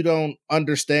like you don't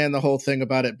understand the whole thing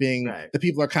about it being the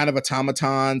people are kind of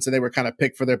automatons and they were kind of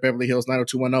picked for their Beverly Hills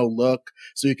 90210 look.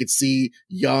 So you could see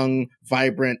young,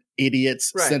 vibrant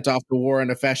idiots sent off to war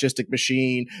in a fascistic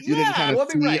machine. You didn't kind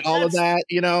of see all of that,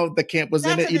 you know, the camp was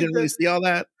in it. You didn't really see all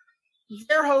that.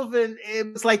 Verhoeven,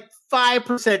 it was like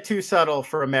 5% too subtle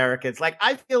for Americans. Like,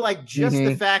 I feel like just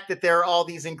the fact that there are all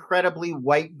these incredibly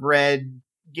white bread,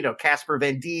 you know, Casper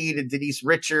Van Dien and Denise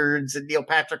Richards and Neil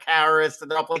Patrick Harris, and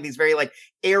they're all playing these very like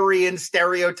Aryan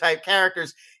stereotype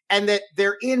characters, and that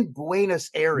they're in Buenos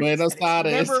Aires. Buenos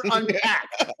Aires. It's never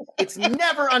unpacked. It's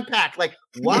never unpacked. Like,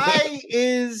 why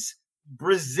is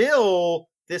Brazil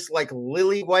this like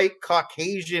lily white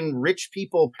Caucasian rich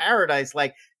people paradise?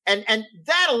 Like, and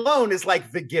that alone is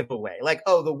like the giveaway. Like,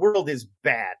 oh, the world is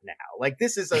bad now. Like,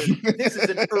 this is an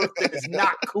earth that is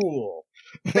not cool.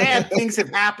 Bad things have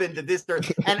happened to this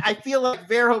earth. And I feel like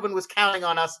Verhoeven was counting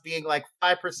on us being like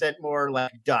 5% more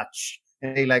like Dutch.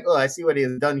 And he's like, oh, I see what he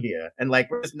has done here. And like,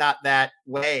 we're just not that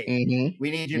way. We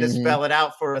need you to spell it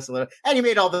out for us a little. And he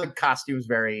made all the costumes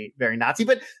very, very Nazi.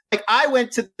 But like, I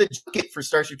went to the junket for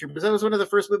Starship Troopers. That was one of the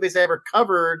first movies I ever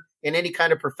covered in any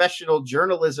kind of professional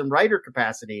journalism writer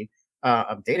capacity.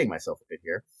 I'm dating myself a bit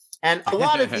here. And a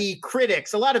lot of the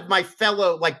critics, a lot of my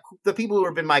fellow, like the people who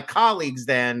have been my colleagues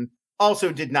then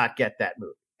also did not get that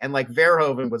movie. And like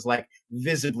Verhoeven was like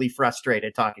visibly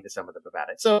frustrated talking to some of them about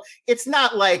it. So it's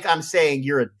not like I'm saying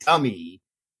you're a dummy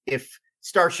if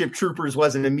Starship Troopers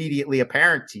wasn't immediately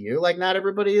apparent to you. Like, not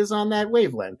everybody is on that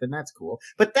wavelength, and that's cool.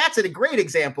 But that's a great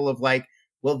example of like,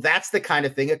 well, that's the kind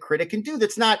of thing a critic can do.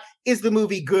 That's not, is the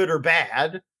movie good or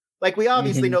bad? Like, we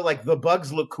obviously know like the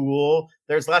bugs look cool.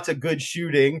 There's lots of good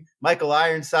shooting. Michael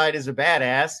Ironside is a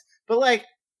badass. But like,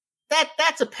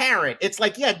 that's apparent. It's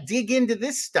like, yeah, dig into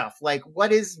this stuff. Like,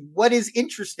 what is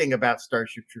interesting about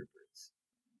Starship Troopers?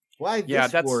 Why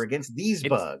this war against these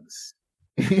bugs?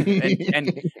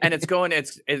 and it's going.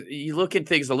 You look at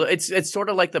things a little. It's sort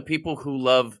of like the people who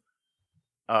love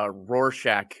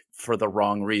Rorschach for the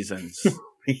wrong reasons.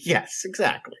 Yes,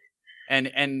 exactly.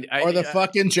 Or the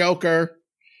fucking Joker.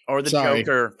 Or the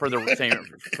Joker for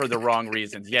the wrong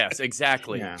reasons. Yes,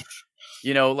 exactly. Yeah.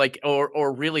 You know, like,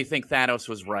 or really think Thanos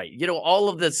was right. You know, all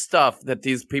of this stuff that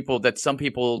some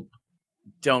people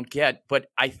don't get. But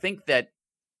I think that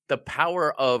the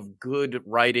power of good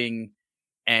writing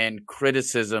and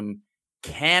criticism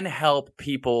can help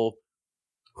people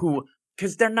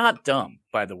because they're not dumb,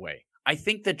 by the way. I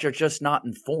think that you're just not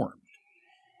informed.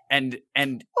 And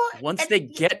once they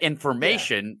get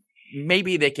information,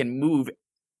 maybe they can move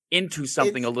into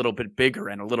something a little bit bigger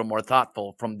and a little more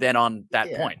thoughtful from then on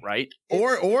that point, right?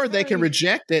 Or they can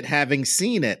reject it having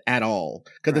seen it at all.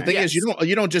 Because the thing is,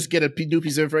 you don't just get a new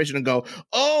piece of information and go,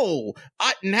 oh,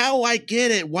 now I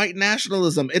get it. White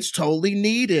nationalism, it's totally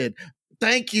needed.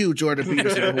 Thank you, Jordan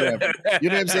Peterson or whoever. You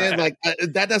know what I'm saying? Like,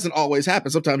 that doesn't always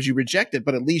happen. Sometimes you reject it,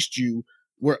 but at least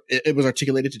it was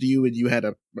articulated to you and you had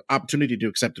an opportunity to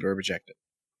accept it or reject it.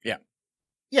 Yeah.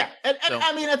 Yeah. And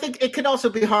I mean, I think it could also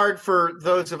be hard for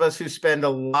those of us who spend a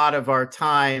lot of our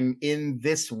time in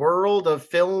this world of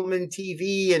film and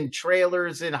TV and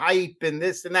trailers and hype and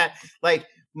this and that. Like,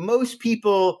 most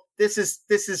people, this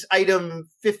is item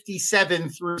 57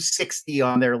 through 60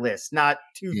 on their list, not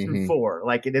 2 through 4,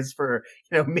 like it is for,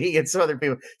 me and some other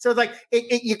people. So it's like,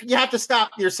 you have to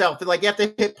stop yourself and like, you have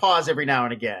to hit pause every now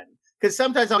and again. Because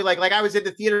sometimes I'll be like I was in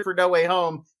the theater for No Way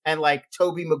Home and like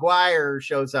Tobey Maguire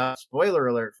shows up, spoiler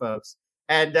alert, folks.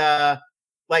 And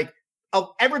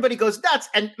everybody goes nuts.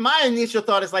 And my initial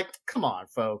thought is like, come on,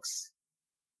 folks.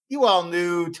 You all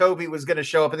knew Tobey was going to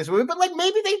show up in this movie, but like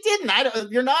maybe they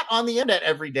didn't. You're not on the internet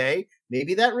every day.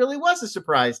 Maybe that really was a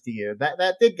surprise to you.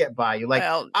 That did get by you. Like,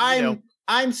 well,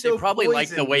 I'm so they probably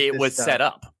liked the way it was set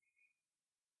up.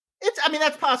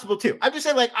 That's possible too. I'm just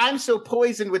saying, like, I'm so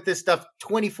poisoned with this stuff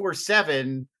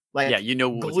 24/7. Like, yeah,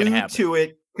 what's going to happen to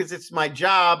it because it's my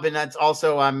job, and that's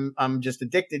also I'm just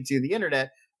addicted to the internet.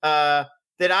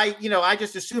 That I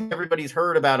just assume everybody's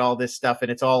heard about all this stuff, and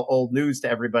it's all old news to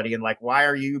everybody. And like, why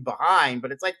are you behind?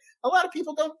 But it's like a lot of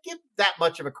people don't give that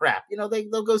much of a crap.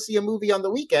 They'll go see a movie on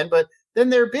the weekend, but then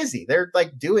they're busy. They're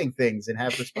like doing things and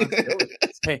have responsibilities.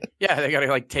 Yeah, they got to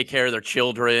like take care of their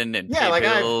children and pay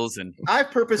bills.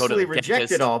 I've purposely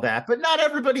rejected all that, but not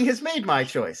everybody has made my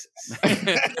choices.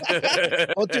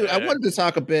 Well, dude, I wanted to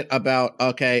talk a bit about,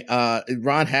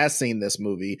 Ron has seen this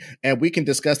movie, and we can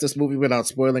discuss this movie without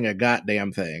spoiling a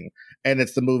goddamn thing. And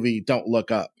it's the movie Don't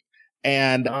Look Up.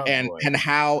 And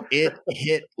how it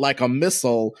hit like a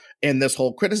missile in this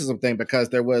whole criticism thing, because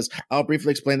I'll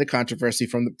briefly explain the controversy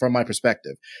from my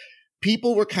perspective.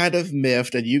 people were kind of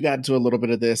miffed, and you got into a little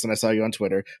bit of this, and I saw you on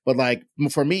Twitter. But like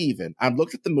for me, even I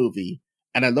looked at the movie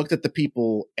and I looked at the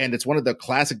people, and it's one of the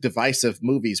classic divisive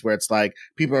movies where it's like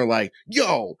people are like,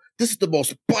 "Yo, this is the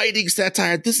most biting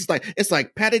satire. This is like it's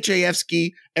like Patty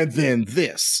Chayefsky, and then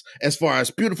this as far as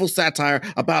beautiful satire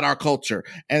about our culture."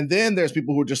 And then there's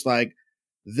people who are just like,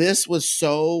 "This was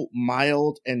so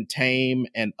mild and tame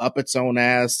and up its own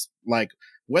ass. Like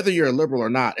whether you're a liberal or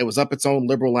not, it was up its own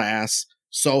liberal ass."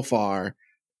 So far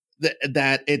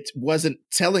that it wasn't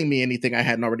telling me anything I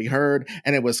hadn't already heard,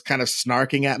 and it was kind of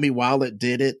snarking at me while it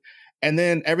did it, and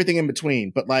then everything in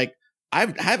between. But like,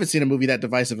 I haven't seen a movie that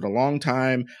divisive in a long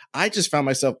time. I just found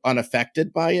myself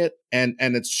unaffected by it, and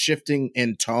its shifting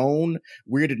in tone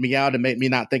weirded me out and made me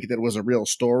not think that it was a real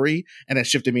story, and it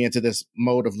shifted me into this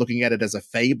mode of looking at it as a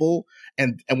fable.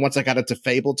 And once I got into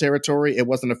fable territory, it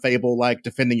wasn't a fable like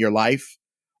defending your life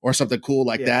or something cool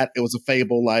like that. It was a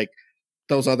fable like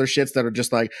those other shits that are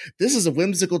just like, this is a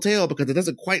whimsical tale because it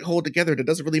doesn't quite hold together. It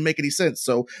doesn't really make any sense.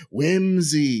 So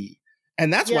whimsy.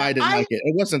 And that's why I didn't like it.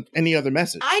 It wasn't any other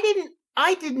message.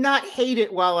 I did not hate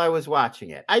it while I was watching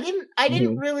it. I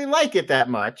didn't really like it that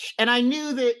much. And I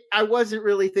knew that I wasn't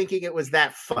really thinking it was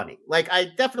that funny. Like I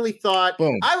definitely thought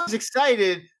I was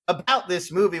excited about this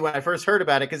movie when I first heard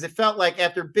about it, because it felt like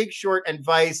after Big Short and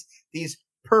Vice, these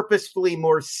purposefully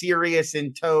more serious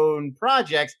in tone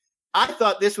projects, I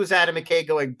thought this was Adam McKay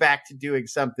going back to doing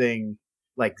something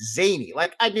like zany.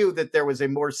 Like I knew that there was a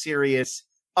more serious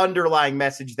underlying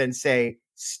message than, say,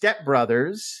 Step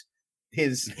Brothers,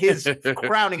 his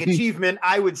crowning achievement,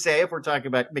 I would say, if we're talking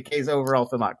about McKay's overall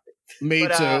filmography. Me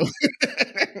too.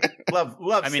 love.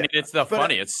 I mean, it's the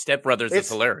funniest. Step Brothers is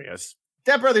hilarious.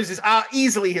 Step Brothers is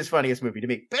easily his funniest movie to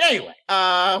me. But anyway,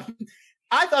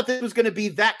 I thought this was going to be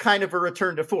that kind of a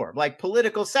return to form, like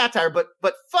political satire, but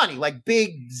funny, like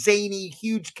big, zany,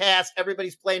 huge cast.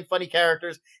 Everybody's playing funny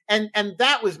characters. And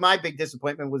that was my big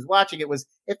disappointment was watching it.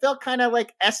 It felt kind of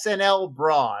like SNL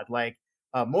broad, like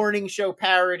a morning show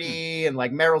parody, and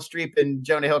like Meryl Streep and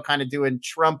Jonah Hill kind of doing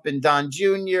Trump and Don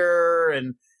Jr.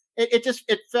 And it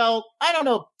felt, I don't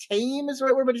know, tame is the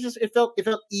right word, but it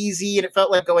felt easy, and it felt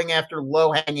like going after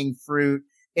low hanging fruit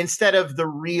instead of the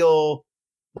real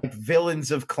like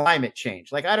villains of climate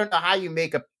change. Like, I don't know how you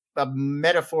make a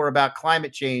metaphor about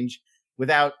climate change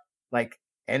without like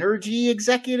energy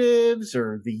executives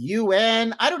or the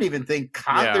UN. I don't even think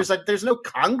there's no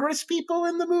Congress people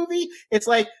in the movie. It's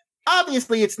like,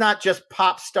 obviously it's not just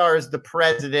pop stars, the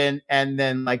president, and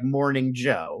then like Morning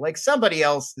Joe. Like somebody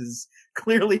else is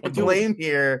clearly to blame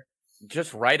here.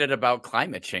 Just write it about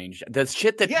climate change. The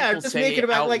shit that people say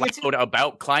out loud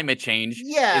about climate change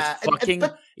is fucking...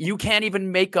 you can't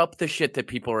even make up the shit that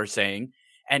people are saying.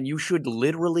 And you should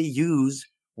literally use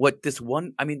what this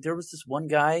one... I mean, there was this one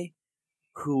guy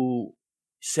who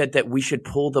said that we should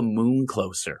pull the moon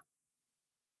closer.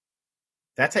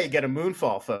 That's how you get a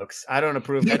moonfall, folks. I don't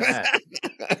approve of that.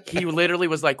 He literally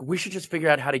was like, we should just figure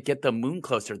out how to get the moon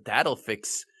closer. That'll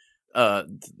fix... the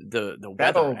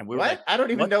weather. And we were like, I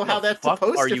don't even know how that's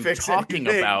supposed to fix anything.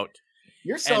 About?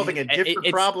 You're solving a different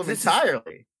problem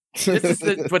entirely.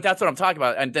 But that's what I'm talking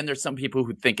about. And then there's some people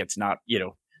who think it's not,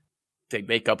 they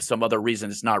make up some other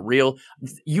reason it's not real.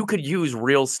 You could use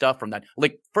real stuff from that.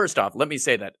 Like, first off, let me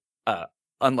say that,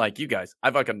 unlike you guys,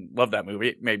 I fucking love that movie.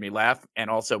 It made me laugh, and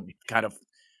also kind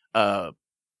of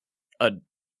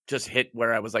just hit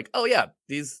where I was like, oh yeah,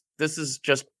 this is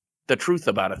just the truth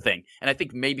about a thing. And I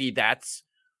think maybe that's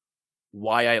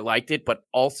why I liked it, but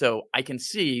also I can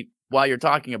see, while you're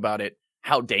talking about it,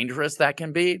 how dangerous that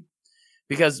can be.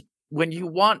 Because when you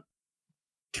want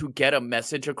to get a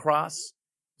message across,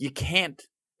 you can't,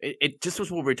 it just was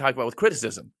what we were talking about with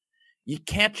criticism. You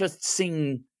can't just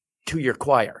sing to your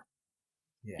choir.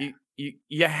 Yeah.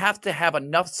 You have to have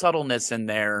enough subtleness in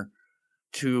there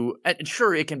to, and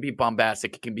sure, it can be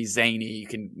bombastic, it can be zany, you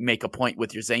can make a point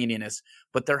with your zaniness,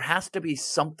 but there has to be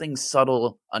something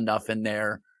subtle enough in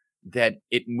there that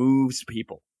it moves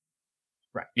people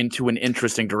into an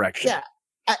interesting direction. Yeah,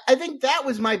 I think that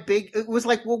was my it was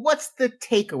like, well, what's the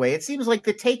takeaway? It seems like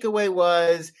the takeaway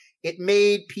was it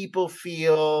made people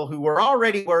feel, who were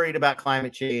already worried about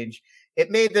climate change,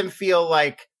 it made them feel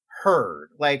like heard.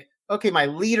 Like, okay, my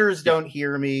leaders don't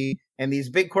hear me, and these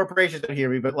big corporations don't hear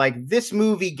me, but like this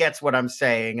movie gets what I'm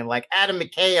saying, and like Adam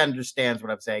McKay understands what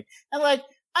I'm saying. And like,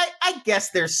 I guess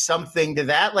there's something to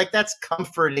that. Like, that's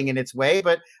comforting in its way,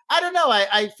 but I don't know.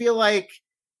 I feel like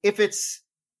if it's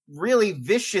really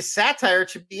vicious satire, it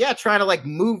should be, trying to like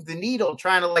move the needle,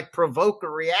 trying to like provoke a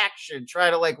reaction, try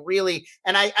to like really,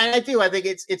 and I think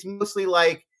it's mostly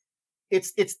like,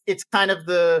 it's kind of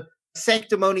the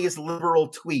sanctimonious liberal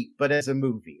tweet, but as a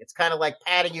movie. It's kind of like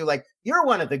patting you like, you're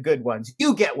one of the good ones.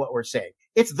 You get what we're saying.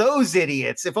 It's those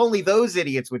idiots. If only those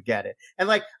idiots would get it. And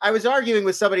like, I was arguing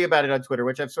with somebody about it on Twitter,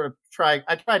 which I've sort of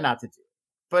I try not to do.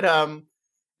 But,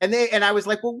 and I was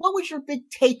like, well, what was your big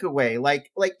takeaway? Like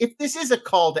if this is a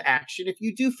call to action, if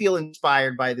you do feel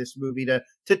inspired by this movie to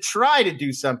try to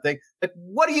do something, like,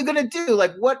 what are you going to do?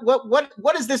 Like, what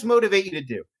does this motivate you to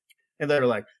do? And they're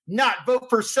like, not vote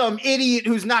for some idiot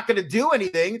who's not going to do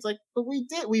anything. It's like, but we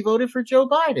did. We voted for Joe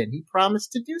Biden. He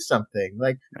promised to do something.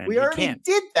 Like, and we already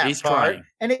did that He's part. Trying.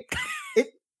 And it,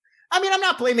 I mean, I'm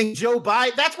not blaming Joe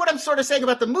Biden. That's what I'm sort of saying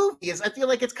about the movie is I feel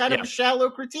like it's kind of a shallow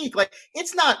critique. Like,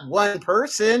 it's not one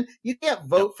person. You can't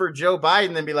vote for Joe Biden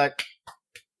and then be like,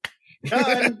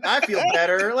 done. I feel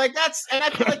better. Like and I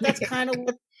feel like that's kind of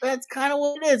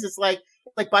what it is. It's like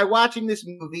by watching this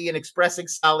movie and expressing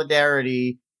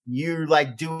solidarity, you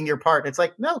like doing your part. It's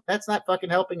like, no, that's not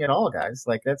fucking helping at all, guys.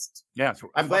 Like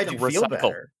I'm glad you feel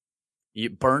better.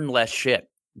 You burn less shit.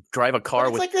 Drive a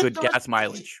car with like good gas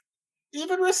mileage.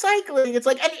 Even recycling, it's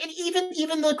like, and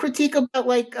even the critique about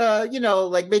like,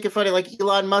 like making fun of like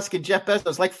Elon Musk and Jeff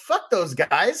Bezos, like fuck those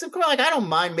guys. Of course, like I don't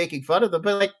mind making fun of them,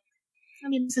 but like, I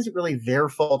mean, this isn't really their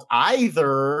fault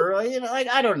either. Like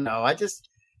I don't know. It just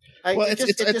felt,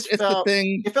 the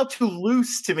thing. It felt too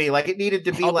loose to me. Like it needed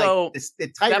to be like this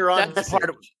tighter on.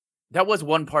 That was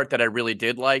one part that I really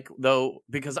did like, though,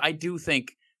 because I do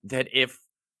think that if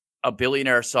a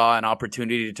billionaire saw an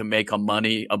opportunity to make a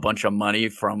bunch of money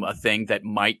from a thing that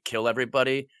might kill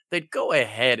everybody, they'd go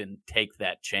ahead and take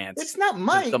that chance. It's not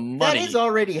money. That is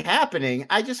already happening.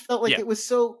 I just felt like it was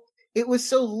so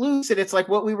loose, and it's like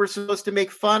what we were supposed to make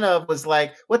fun of was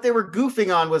like what they were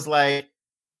goofing on was like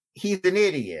he's an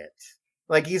idiot.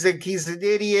 Like he's an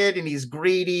idiot and he's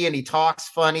greedy and he talks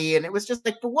funny. And it was just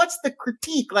like, but what's the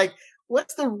critique? Like,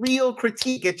 what's the real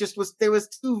critique? It just was, there was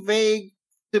too vague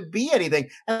to be anything.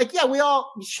 And like, yeah, we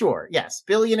all, sure. Yes.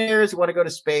 Billionaires who want to go to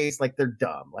space, like they're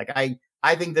dumb. Like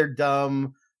I think they're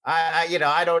dumb. I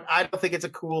don't think it's a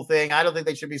cool thing. I don't think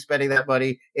they should be spending that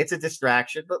money. It's a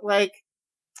distraction, but like,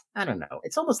 I don't know.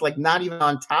 It's almost like not even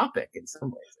on topic in some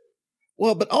ways.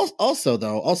 Well, but also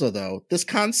though, this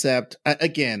concept,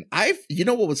 again, you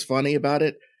know what was funny about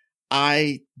it?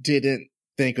 I didn't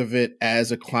think of it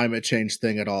as a climate change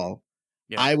thing at all.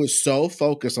 Yeah. I was so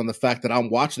focused on the fact that I'm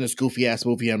watching this goofy ass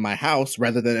movie in my house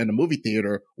rather than in a movie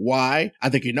theater. Why? I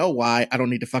think you know why. I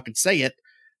don't need to fucking say it.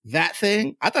 That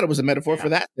thing, I thought it was a metaphor for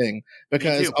that thing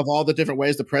because of all the different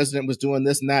ways the president was doing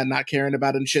this and that, not caring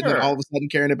about it and shit, and then all of a sudden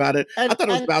caring about it. I thought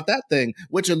it was about that thing,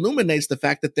 which illuminates the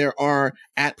fact that there are,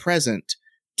 at present,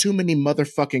 too many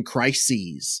motherfucking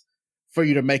crises for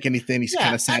you to make any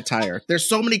kind of satire. There's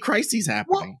so many crises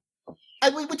happening.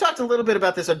 Well, we talked a little bit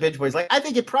about this on Binge Boys. Like, I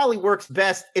think it probably works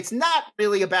best. It's not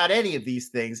really about any of these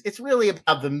things. It's really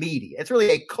about the media. It's really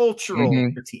a cultural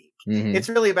critique. Mm-hmm. It's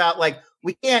really about like,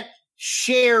 we can't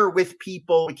share with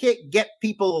people. We can't get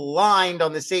people aligned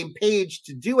on the same page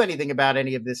to do anything about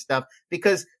any of this stuff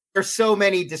because there's so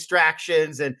many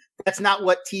distractions and that's not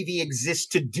what TV exists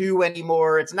to do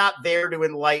anymore. It's not there to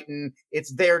enlighten.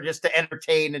 It's there just to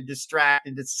entertain and distract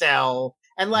and to sell.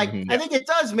 And like, I think it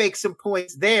does make some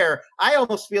points there. I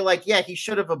almost feel like, he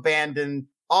should have abandoned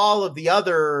all of the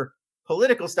other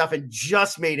political stuff and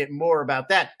just made it more about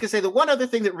that. I could say the one other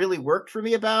thing that really worked for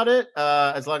me about it,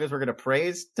 as long as we're going to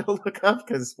praise Don't Look Up,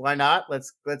 because why not?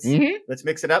 Let's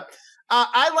mix it up.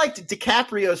 I liked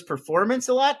DiCaprio's performance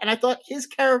a lot, and I thought his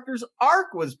character's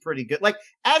arc was pretty good. Like,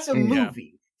 as a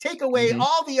movie, take away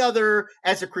all the other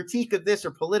as a critique of this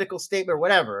or political statement or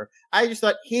whatever. I just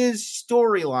thought his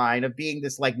storyline of being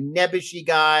this like nebbishy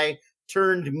guy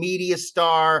turned media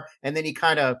star, and then he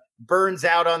kind of burns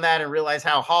out on that and realize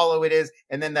how hollow it is.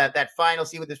 And then that final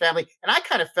scene with his family. And I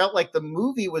kind of felt like the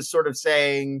movie was sort of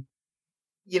saying,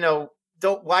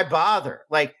 why bother?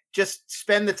 Like, just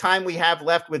spend the time we have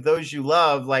left with those you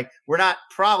love. Like, we're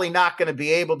probably not going to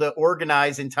be able to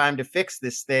organize in time to fix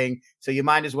this thing. So you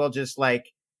might as well just like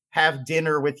have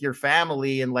dinner with your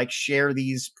family and like share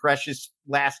these precious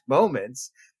last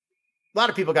moments. A lot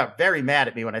of people got very mad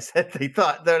at me when I said I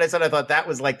thought that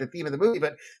was like the theme of the movie,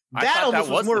 but that almost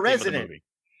was more resonant.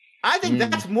 I think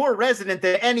that's more resonant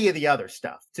than any of the other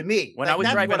stuff to me. When I was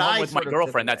driving home with my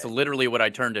girlfriend, that's literally what I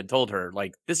turned and told her.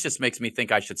 Like, this just makes me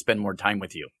think I should spend more time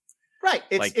with you. Right.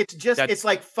 It's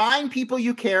like find people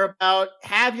you care about,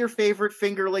 have your favorite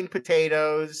fingerling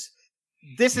potatoes.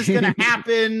 This is going to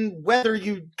happen whether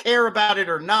you care about it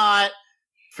or not.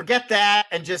 Forget that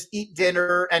and just eat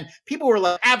dinner. And people were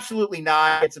like, absolutely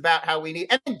not. It's about how we need.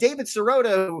 And then David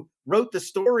Sirota, who wrote the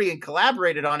story and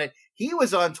collaborated on it, he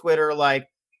was on Twitter like,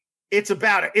 it's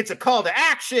a call to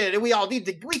action, and we all need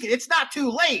to. It's not too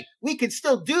late. We can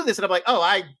still do this. And I'm like, oh,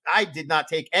 I did not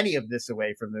take any of this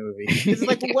away from the movie. It's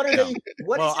like, well, what are they?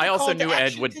 What is I also knew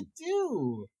Ed would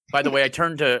do. By the way, I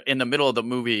turned to in the middle of the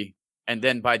movie, and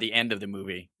then by the end of the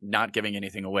movie, not giving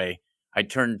anything away, I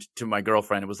turned to my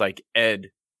girlfriend and was like,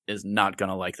 Ed is not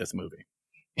gonna like this movie.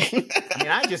 I mean,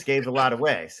 I just gave a lot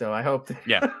away, so I hope.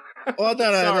 Yeah. Well,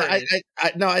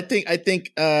 I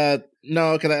think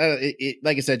no, because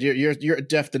like I said, you're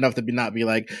deft enough to not be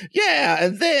like, yeah,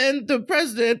 and then the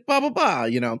president, blah blah blah,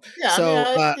 you know. Yeah,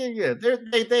 so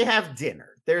they have dinner.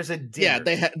 There's a dinner.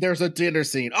 Yeah, there's a dinner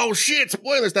scene. Oh shit!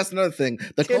 Spoilers. That's another thing.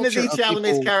 The Timothy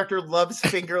Chalamet's character loves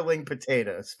fingerling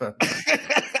potatoes.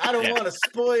 I don't want to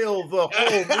spoil the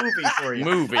whole movie for you.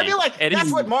 I feel like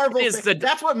that's what Marvel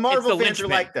fans are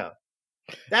like, though.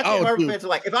 That's what Marvel fans are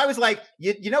like. If I was like,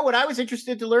 you know what I was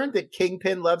interested to learn? That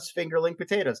Kingpin loves fingerling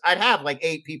potatoes. I'd have like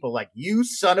 8 people like, you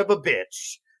son of a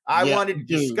bitch. I wanted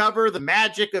to discover the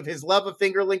magic of his love of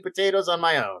fingerling potatoes on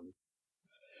my own.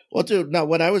 Well, dude, no,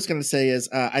 what I was going to say is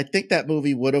I think that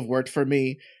movie would have worked for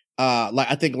me. Like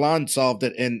I think Lon solved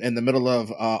it in the middle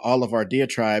of all of our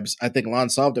diatribes. I think Lon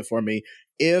solved it for me.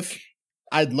 If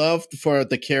I'd love for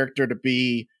the character to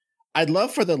be, I'd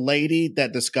love for the lady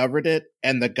that discovered it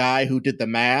and the guy who did the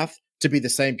math to be the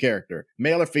same character,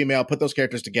 male or female. Put those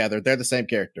characters together; they're the same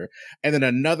character. And then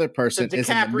another person so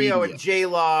DiCaprio and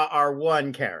J-Law are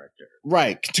one character,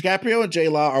 right? DiCaprio and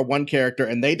J-Law are one character,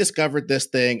 and they discovered this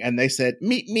thing, and they said,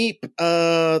 "Meep,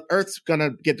 Earth's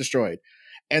gonna get destroyed."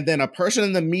 And then a person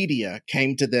in the media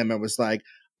came to them and was like,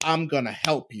 "I'm gonna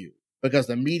help you because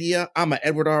the media. I'm an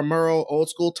Edward R. Murrow old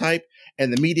school type,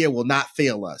 and the media will not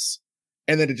fail us."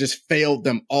 And then it just failed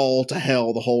them all to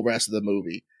hell the whole rest of the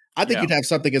movie. I think you'd have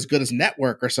something as good as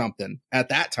Network or something at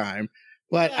that time,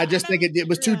 but I just think it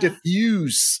was too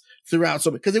diffuse throughout. So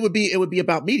because it would be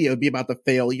about media, it would be about the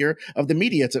failure of the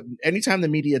media. Anytime the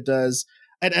media does,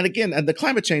 and again, and the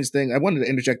climate change thing, I wanted to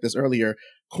interject this earlier.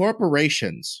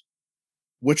 Corporations,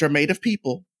 which are made of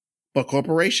people, but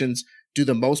corporations do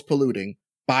the most polluting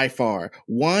by far.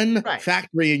 One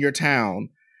factory in your town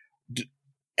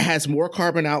has more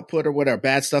carbon output or whatever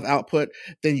bad stuff output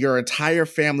than your entire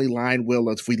family line will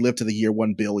if we live to the year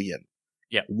 1 billion.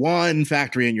 Yeah. One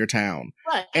factory in your town.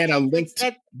 Right. And a link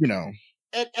to, you know.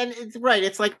 And it's right.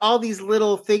 It's like all these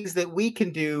little things that we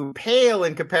can do pale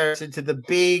in comparison to the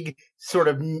big sort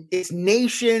of it's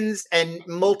nations and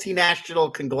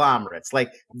multinational conglomerates.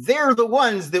 Like they're the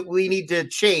ones that we need to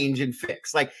change and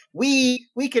fix. Like we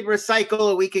can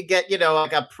recycle, we could get,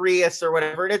 like a Prius or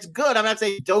whatever. And it's good. I'm not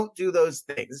saying don't do those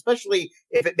things, especially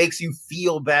if it makes you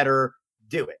feel better,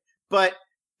 do it. But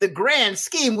the grand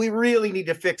scheme, we really need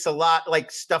to fix a lot,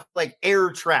 like stuff like air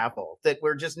travel that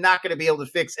we're just not going to be able to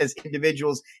fix as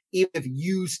individuals. Even if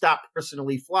you stop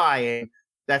personally flying,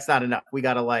 that's not enough. We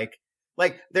got to like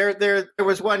there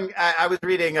was one, I was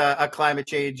reading a climate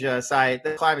change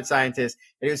the climate scientist,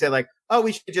 and he was saying like, oh,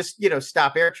 we should just,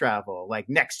 stop air travel like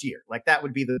next year. Like that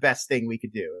would be the best thing we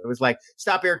could do. It was like,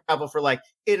 stop air travel for like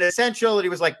inessential. And he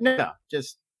was like, no,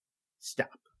 just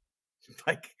stop.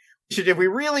 Like, if we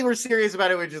really were serious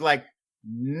about it, we're just like,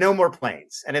 no more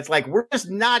planes. And it's like, we're just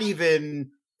not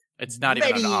even ready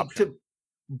an option to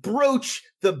broach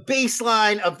the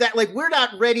baseline of that. Like, we're not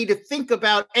ready to think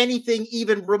about anything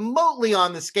even remotely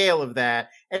on the scale of that.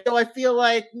 And so I feel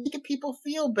like making people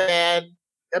feel bad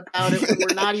about it when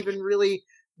we're not even really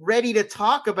ready to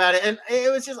talk about it. And it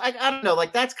was just like, I don't know,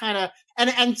 like that's kind of,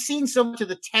 and seeing so much of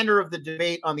the tenor of the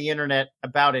debate on the internet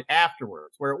about it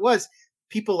afterwards, where it was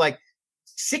people like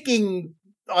sicking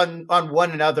on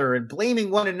one another and blaming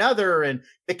one another. And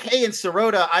McKay and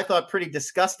Sirota, I thought pretty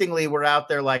disgustingly were out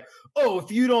there like, oh,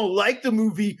 if you don't like the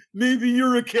movie, maybe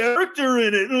you're a character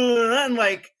in it. And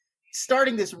like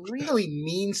starting this really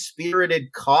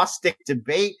mean-spirited, caustic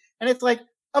debate. And it's like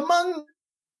among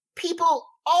people,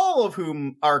 all of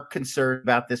whom are concerned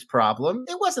about this problem.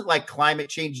 It wasn't like climate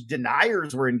change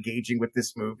deniers were engaging with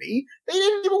this movie. They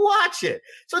didn't even watch it.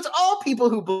 So it's all people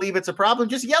who believe it's a problem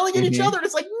just yelling at each other. And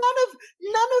it's like,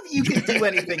 none of you can do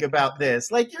anything about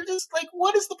this. Like, you're just like,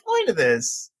 what is the point of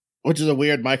this? Which is a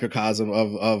weird microcosm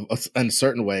of in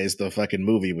certain ways, the fucking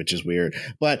movie, which is weird.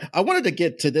 But I wanted to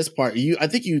get to this part. I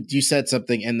think you said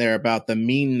something in there about the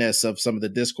meanness of some of the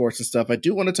discourse and stuff. I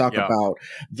do want to talk about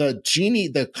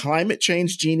the climate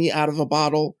change genie out of a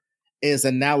bottle is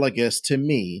analogous to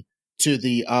me to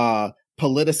the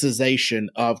politicization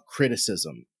of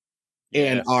criticism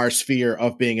in our sphere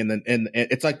of being in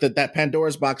it's like that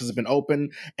Pandora's box has been open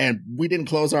and we didn't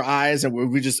close our eyes and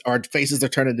we just, our faces are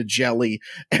turning to jelly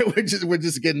and we're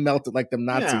just getting melted like them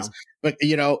Nazis. But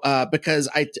because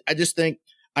I just think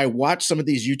I watched some of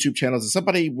these YouTube channels, and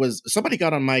somebody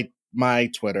got on my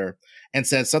Twitter and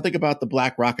said something about the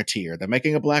Black Rocketeer. They're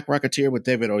making a Black Rocketeer with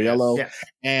David Oyelowo. Yes.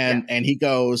 And he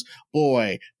goes,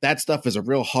 boy, that stuff is a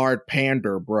real hard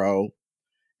pander, bro.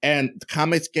 And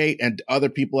Comicsgate and other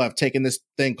people have taken this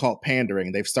thing called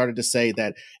pandering. They've started to say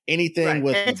that anything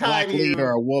with a black lead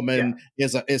or a woman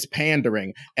is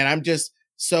pandering. And I'm just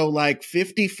so like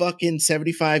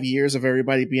 75 years of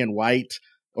everybody being white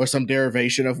or some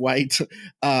derivation of white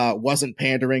wasn't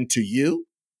pandering to you.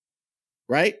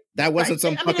 Right? That wasn't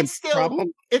some fucking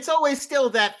problem. It's always still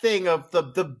that thing of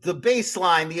the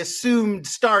baseline, the assumed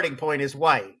starting point is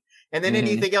white. And then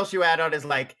anything else you add on is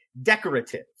like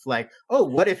decorative. Like, oh,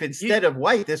 what if instead of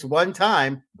white this one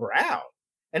time, brown?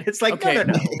 And it's like, no.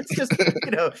 It's just,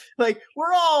 like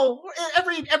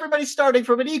everybody's starting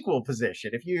from an equal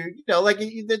position.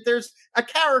 If there's a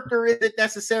character isn't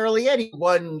necessarily any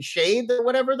one shade or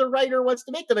whatever the writer wants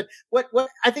to make them. And what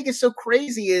I think is so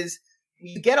crazy is,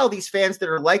 you get all these fans that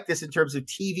are like this in terms of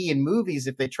TV and movies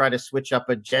if they try to switch up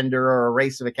a gender or a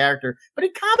race of a character. But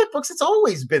in comic books, it's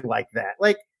always been like that.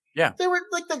 Like, they were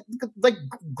like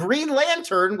Green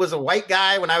Lantern was a white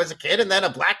guy when I was a kid, and then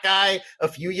a black guy a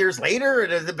few years later.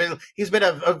 And he's been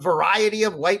a variety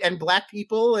of white and black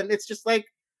people, and it's just like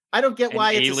I don't get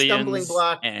why it's a stumbling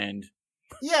block.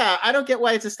 I don't get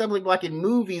why it's a stumbling block in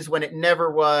movies when it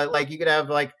never was. Like you could have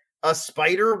like a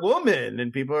Spider Woman,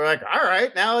 and people are like, all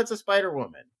right, now it's a Spider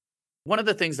Woman. One of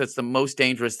the things that's the most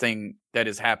dangerous thing that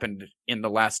has happened in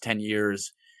the last 10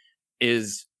 years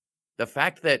is the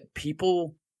fact that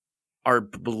people are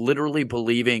literally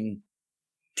believing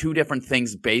two different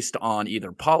things based on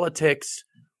either politics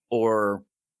or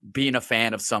being a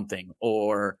fan of something,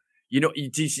 or, do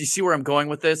you see where I'm going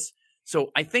with this?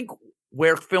 So I think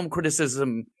where film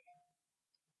criticism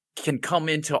can come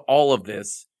into all of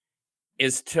this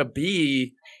is to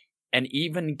be an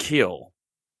even keel,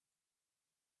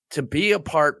 to be a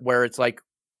part where it's like,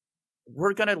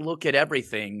 we're going to look at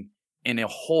everything in a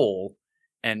whole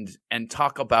and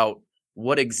talk about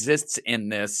what exists in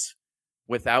this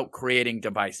without creating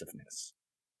divisiveness.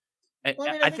 And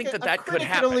I think that could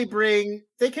happen.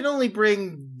 They can only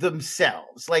bring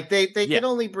themselves. Like they can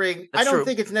only bring, I don't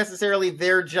think it's necessarily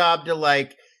their job to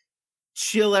like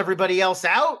chill everybody else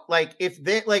out. Like if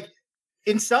they like,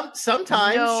 in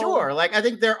sometimes, sure. Like I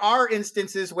think there are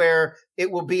instances where it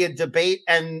will be a debate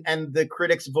and the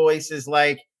critic's voice is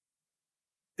like,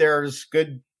 there's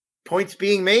good points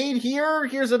being made here.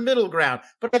 Here's a middle ground.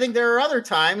 But I think there are other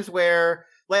times where,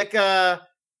 like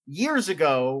years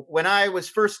ago, when I was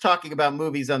first talking about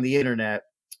movies on the internet,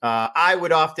 I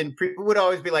would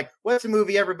always be like, what's a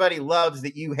movie everybody loves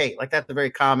that you hate? Like that's a very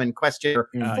common question or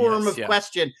form of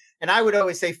question. And I would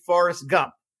always say Forrest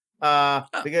Gump.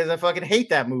 Because I fucking hate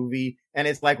that movie, and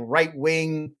it's like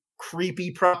right-wing creepy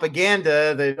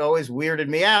propaganda that always weirded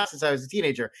me out since I was a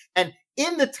teenager. And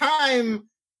in the time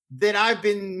that I've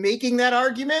been making that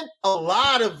argument, a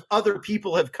lot of other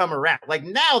people have come around. Like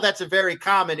now that's a very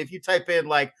common, if you type in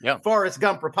like Forrest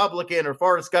Gump Republican or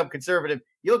Forrest Gump Conservative,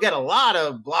 you'll get a lot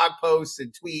of blog posts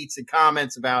and tweets and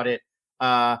comments about it.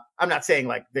 I'm not saying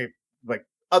like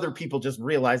other people just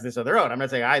realize this on their own. I'm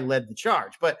not saying I led the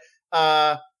charge, but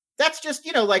that's just,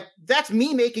 that's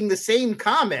me making the same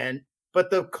comment,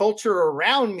 but the culture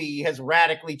around me has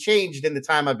radically changed in the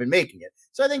time I've been making it.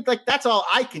 So I think like that's all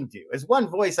I can do. As one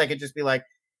voice, I could just be like,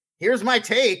 here's my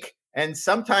take. And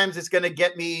sometimes it's going to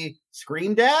get me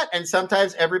screamed at. And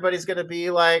sometimes everybody's going to be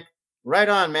like, right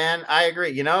on, man. I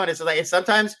agree. And it's like,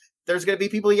 sometimes there's going to be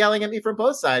people yelling at me from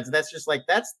both sides. And that's just like,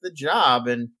 that's the job.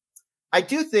 And I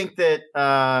do think that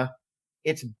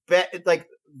it's like,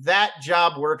 that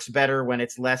job works better when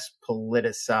it's less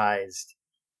politicized,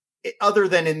 other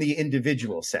than in the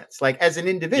individual sense. Like as an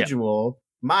individual,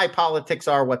 my politics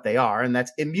are what they are, and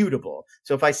that's immutable.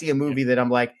 So if I see a movie that I'm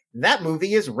like, that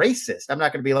movie is racist, I'm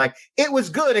not going to be like, it was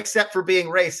good except for being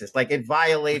racist. Like it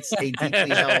violates a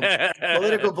deeply held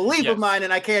political belief of mine,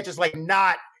 and I can't just like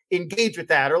not engage with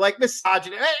that, or like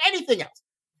misogyny, anything else.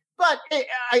 But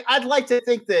I'd like to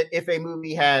think that if a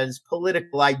movie has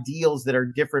political ideals that are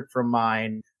different from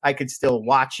mine, I could still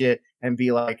watch it and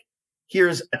be like,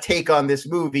 here's a take on this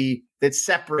movie that's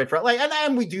separate from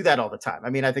and we do that all the time. I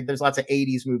mean, I think there's lots of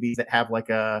 80s movies that have like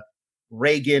a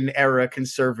Reagan era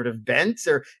conservative bent,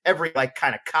 or every like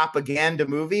kind of propaganda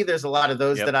movie. There's a lot of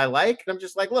those that I like. And I'm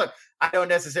just like, look, I don't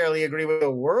necessarily agree with the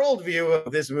worldview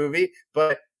of this movie,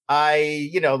 but I,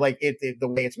 like the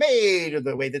way it's made, or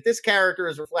the way that this character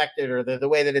is reflected, or the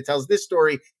way that it tells this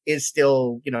story is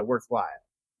still, worthwhile.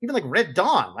 Even like Red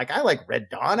Dawn. Like I like Red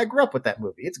Dawn. I grew up with that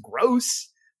movie. It's gross,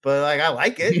 but like I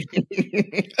like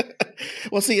it.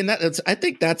 Well, see, and I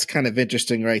think that's kind of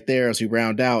interesting right there as we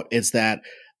round out, is that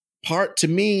part, to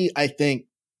me, I think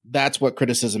that's what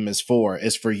criticism is for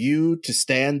you to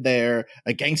stand there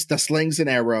against the slings and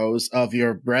arrows of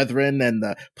your brethren and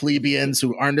the plebeians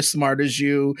who aren't as smart as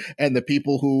you and the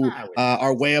people who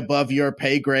are way above your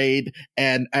pay grade,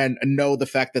 and know the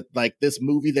fact that like this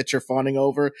movie that you're fawning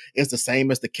over is the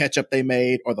same as the ketchup they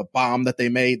made or the bomb that they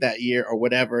made that year or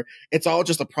whatever. It's all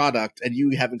just a product, and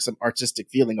you having some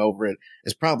artistic feeling over it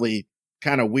is probably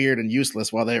kind of weird and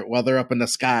useless while they're up in the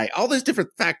sky. All these different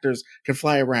factors can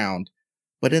fly around.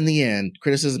 But in the end,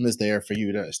 criticism is there for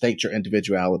you to state your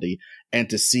individuality and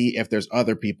to see if there's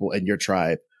other people in your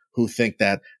tribe who think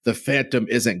that the Phantom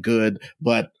isn't good,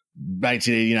 but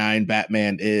 1989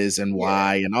 Batman is, and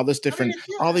why, and all this different,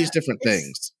 all these different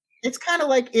things. It's kind of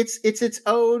like it's its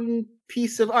own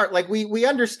piece of art. Like we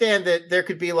understand that there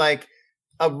could be like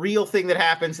a real thing that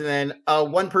happens, and then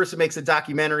one person makes a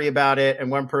documentary about it,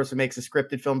 and one person makes a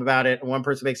scripted film about it, and one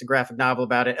person makes a graphic novel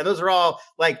about it. And those are all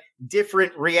like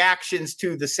different reactions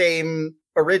to the same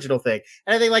original thing.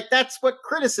 And I think like that's what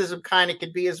criticism kind of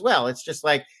could be as well. It's just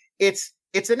like it's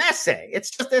an essay. It's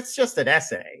just an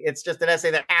essay. It's just an essay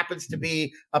that happens to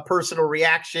be a personal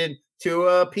reaction to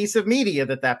a piece of media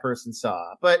that person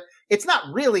saw. But it's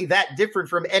not really that different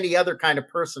from any other kind of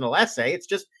personal essay. It's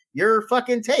just your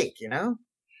fucking take, you know?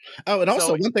 Oh, and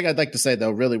also one thing I'd like to say though,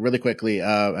 really, really quickly,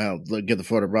 I'll give the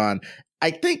floor to Ron.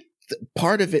 I think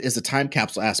part of it is a time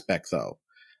capsule aspect though.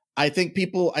 I think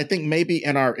maybe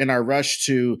in our rush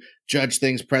to judge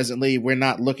things presently, we're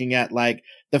not looking at like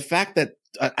the fact that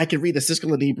I could read a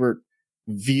Siskel and Ebert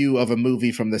view of a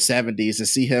movie from the 70s and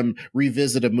see him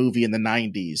revisit a movie in the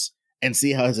 90s and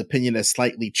see how his opinion has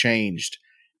slightly changed,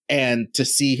 and to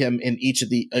see him in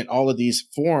all of these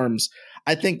forms.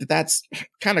 I think that that's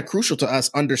kind of crucial to us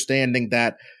understanding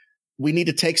that we need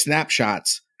to take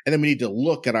snapshots, and then we need to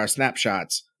look at our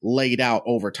snapshots laid out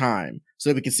over time so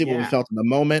that we can see what we felt in the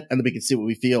moment, and then we can see what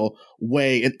we feel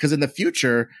because in the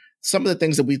future, some of the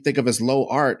things that we think of as low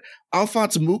art,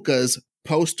 Alphonse Mucha's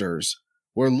posters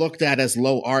were looked at as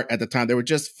low art at the time. They were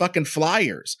just fucking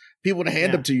flyers. People would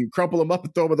hand them to you, crumple them up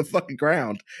and throw them on the fucking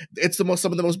ground. It's some of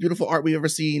the most beautiful art we've ever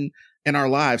seen in our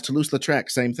lives. Toulouse-Lautrec,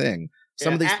 same thing.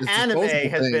 Some of these anime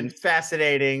has been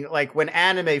fascinating. Like when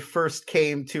anime first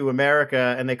came to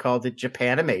America and they called it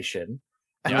Japanimation.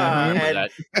 And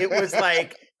it was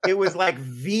like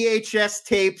VHS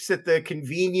tapes at the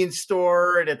convenience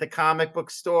store and at the comic book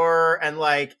store. And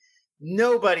like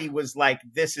nobody was like,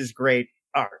 this is great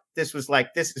art. This was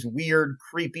like, this is weird,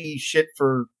 creepy shit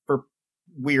for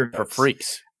weird for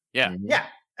freaks. Yeah. Yeah.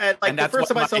 And like the first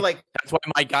time I saw that's why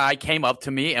my guy came up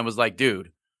to me and was like,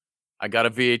 dude, I got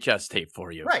a VHS tape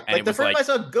for you. Right. And like the first time I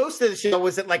saw Ghost of the Shell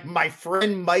was at like my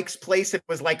friend Mike's place. It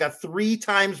was like a 3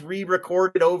 times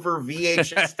re-recorded over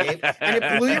VHS tape. And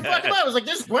it blew your fucking mind. I was like,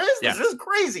 what is this? This is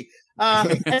crazy.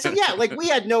 And so, like we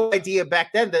had no idea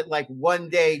back then that like one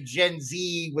day Gen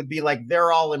Z would be like,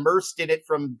 they're all immersed in it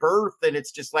from birth. And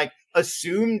it's just like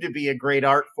assumed to be a great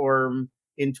art form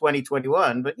in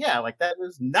 2021. But like that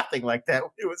was nothing like that.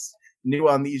 It was new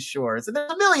on these shores. And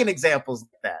there's a million examples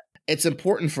like that. It's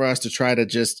important for us to try to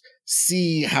just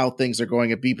see how things are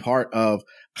going and be part of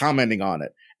commenting on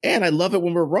it. And I love it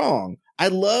when we're wrong. I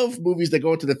love movies that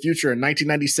go into the future in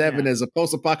 1997 as a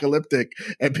post-apocalyptic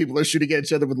and people are shooting at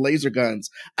each other with laser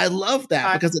guns. I love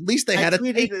that because at least they had a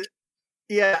take.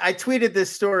 I tweeted this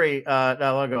story not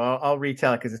long ago. I'll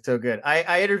retell it because it's so good.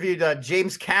 I interviewed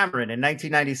James Cameron in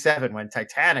 1997 when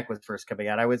Titanic was first coming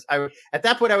out. I at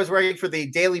that point I was working for the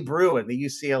Daily Bruin, the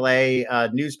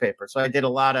UCLA newspaper. So I did a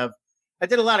lot of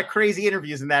crazy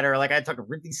interviews in that era. Like I talked to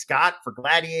Ridley Scott for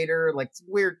Gladiator, like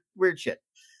weird shit.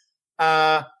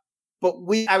 But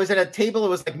I was at a table. It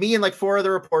was like me and like 4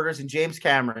 other reporters and James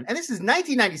Cameron. And this is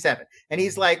 1997. And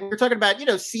he's like, we were talking about,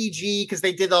 CG because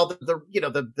they did all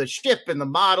the ship and the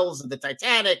models of the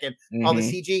Titanic and all the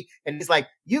CG. And he's like,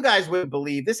 you guys wouldn't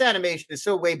believe this animation is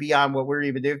so way beyond what we're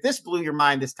even doing. If this blew your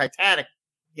mind, this Titanic,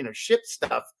 ship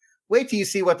stuff. Wait till you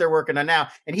see what they're working on now.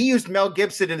 And he used Mel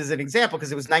Gibson as an example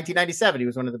because it was 1997. He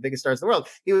was one of the biggest stars in the world.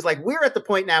 He was like, we're at the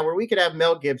point now where we could have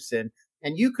Mel Gibson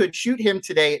and you could shoot him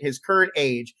today at his current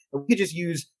age. And we could just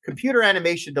use computer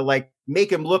animation to like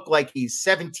make him look like he's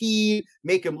 17,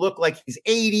 make him look like he's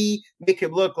 80, make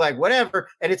him look like whatever.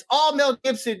 And it's all Mel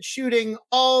Gibson shooting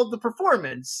all the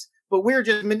performance, but we're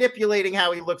just manipulating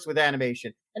how he looks with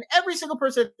animation. And every single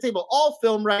person at the table, all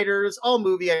film writers, all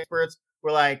movie experts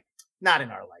were like, not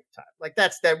in our lifetime. Like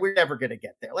we're never going to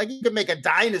get there. Like you can make a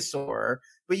dinosaur,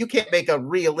 but you can't make a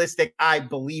realistic, I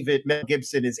believe it, Mel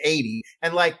Gibson is 80.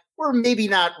 And like, we're maybe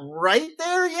not right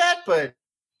there yet, but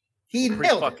he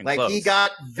nailed it. Like close. He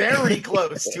got very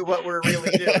close to what we're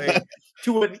really doing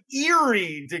to an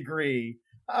eerie degree.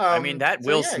 I mean, that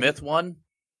Will Smith one,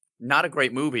 not a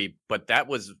great movie, but that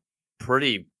was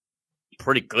pretty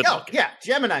good. Oh, yeah,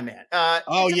 Gemini Man.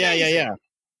 Yeah.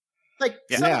 Like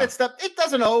some of that stuff, it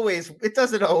doesn't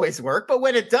always work, but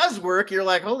when it does work, you're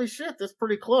like, holy shit, that's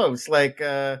pretty close. Like,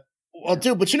 well,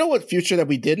 dude, but you know what future that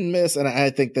we didn't miss, and I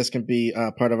think this can be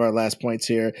part of our last points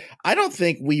here. I don't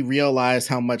think we realize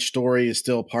how much story is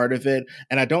still part of it,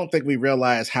 and I don't think we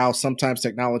realize how sometimes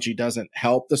technology doesn't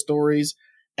help the stories.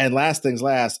 And last things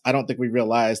last, I don't think we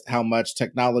realized how much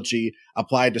technology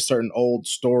applied to certain old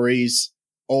stories,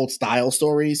 old style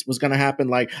stories was going to happen.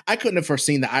 Like, I couldn't have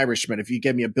foreseen The Irishman if you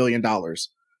gave me $1 billion.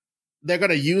 They're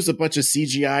going to use a bunch of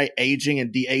CGI aging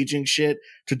and de-aging shit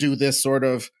to do this sort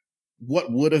of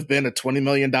what would have been a $20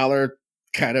 million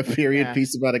kind of period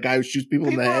piece about a guy who shoots people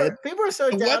in the head. People are so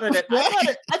down on it.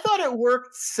 I thought it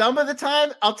worked some of the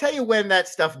time. I'll tell you when that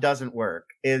stuff doesn't work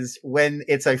is when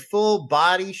it's a full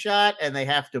body shot and they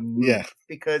have to move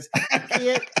because you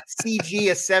can't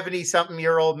CG a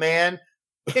 70-something-year-old man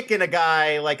kicking a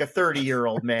guy like a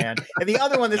 30-year-old man. And the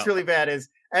other one that's really bad is,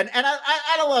 and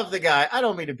I don't love the guy. I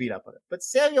don't mean to beat up on it, but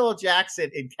Samuel L.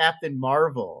 Jackson in Captain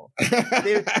Marvel.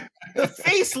 The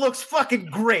face looks fucking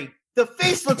great. The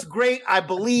face looks great. I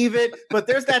believe it. But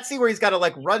there's that scene where he's got to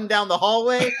like run down the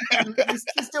hallway. And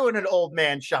he's doing an old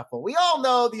man shuffle. We all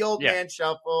know the old man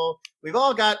shuffle. We've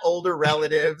all got older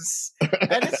relatives.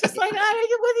 And it's just like, what are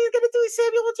you going to do with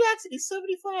Samuel L. Jackson? He's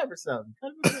 75 or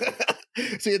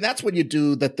something. See, and that's when you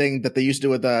do the thing that they used to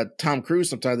do with Tom Cruise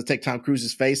sometimes. They take Tom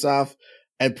Cruise's face off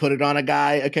and put it on a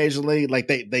guy occasionally. Like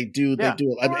they do it.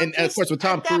 And of course, with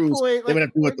Tom Cruise, point, they would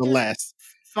have to do it the less.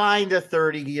 Find a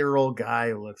 30-year-old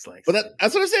guy who looks like. Well,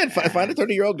 that's what I said. Find a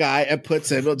 30-year-old guy and put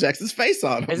Samuel Jackson's face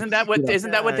on him. Isn't that what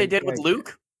they did with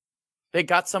Luke? They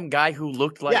got some guy who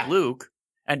looked like Luke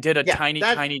and did a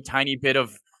tiny bit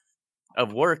of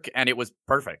work, and it was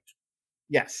perfect.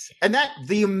 Yes, and that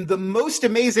the most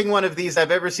amazing one of these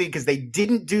I've ever seen because they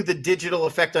didn't do the digital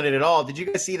effect on it at all. Did you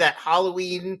guys see that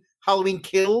Halloween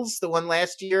Kills, the one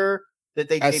last year that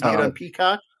they debuted on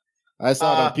Peacock? I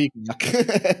saw it on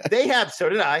Peacock. So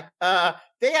did I.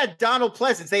 They had Donald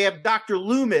Pleasance. They have Dr.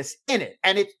 Loomis in it.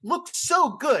 And it looked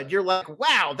so good. You're like,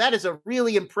 wow, that is a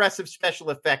really impressive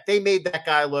special effect. They made that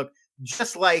guy look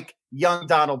just like young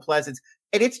Donald Pleasance.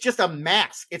 And it's just a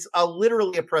mask. It's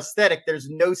literally a prosthetic. There's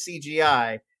no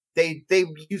CGI. They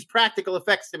use practical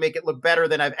effects to make it look better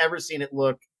than I've ever seen it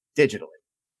look digitally.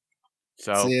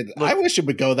 So I wish it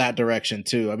would go that direction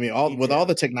too. I mean, all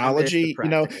the technology,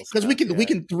 because we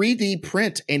can 3D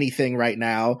print anything right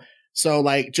now. So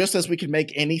like, just as we can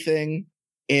make anything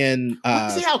in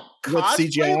see how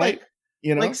cosplay,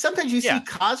 like sometimes you see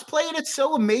cosplay and it's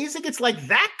so amazing. It's like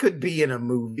that could be in a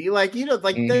movie. Like you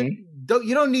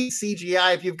don't need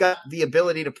CGI if you've got the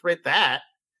ability to print that.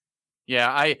 Yeah,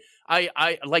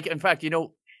 I like. In fact,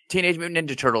 Teenage Mutant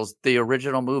Ninja Turtles, the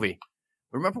original movie.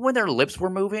 Remember when their lips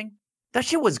were moving? That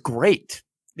shit was great.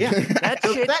 Yeah,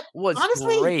 that was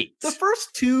honestly great. The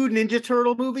first two Ninja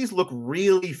Turtle movies look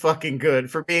really fucking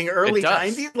good for being early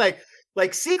 90s.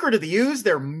 Like Secret of the Ooze,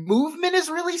 their movement is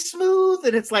really smooth,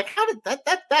 and it's like, how did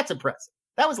that's impressive.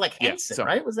 That was like Henson,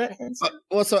 right? Was that Henson?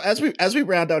 Well, so as we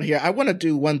round out here, I want to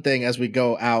do one thing as we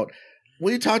go out.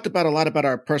 We talked about a lot about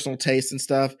our personal tastes and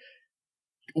stuff.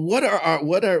 What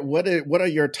are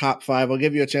your top 5? I'll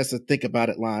give you a chance to think about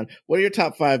it, Lon. What are your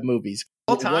top 5 movies?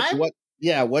 All time? What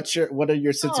are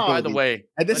your sensibilities? By the way,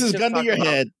 and this is gun to your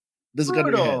head. This is gun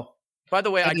to your head. By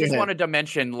the way, I just wanted to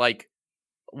mention, like,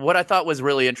 what I thought was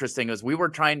really interesting is we were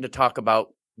trying to talk about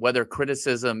whether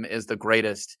criticism is the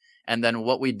greatest, and then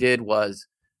what we did was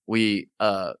we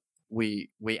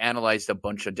analyzed a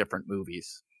bunch of different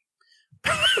movies.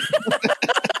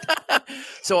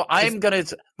 So I'm gonna,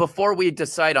 before we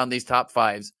decide on these top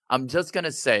 5s, I'm just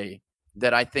gonna say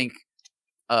that I think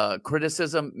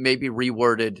criticism, maybe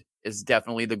reworded, is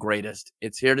definitely the greatest.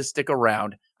 It's here to stick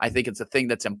around. I think it's a thing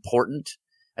that's important.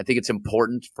 I think it's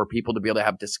important for people to be able to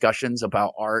have discussions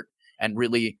about art and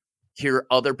really hear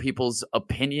other people's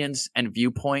opinions and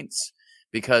viewpoints,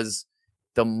 because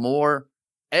the more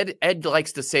Ed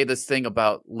likes to say this thing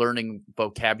about learning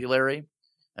vocabulary,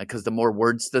 because the more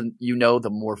words that you know, the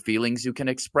more feelings you can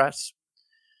express.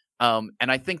 And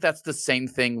I think that's the same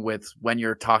thing with when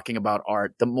you're talking about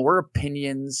art. The more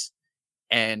opinions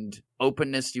and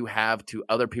openness you have to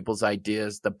other people's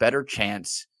ideas, the better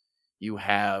chance you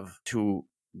have to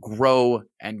grow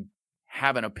and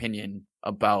have an opinion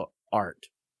about art.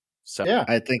 So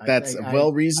I think that's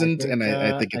well reasoned, and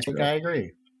I think it's I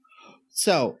agree.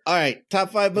 So, all right,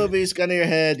 top 5 movies, gun to your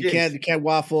head. You can't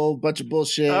waffle, bunch of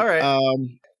bullshit. All right.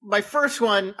 My first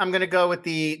one, I'm going to go with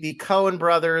the Coen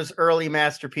brothers' early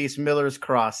masterpiece, Miller's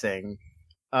Crossing.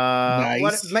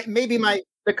 Nice. The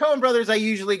Coen brothers, I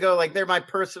usually go like they're my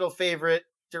personal favorite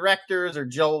directors, or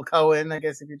Joel Coen, I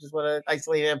guess, if you just want to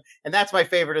isolate him, and that's my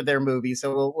favorite of their movies.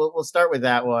 So we'll start with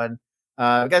that one.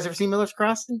 You guys ever seen Miller's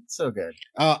Crossing? It's so good.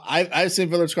 I've seen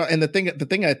Miller's Crossing, and the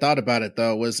thing I thought about it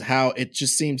though was how it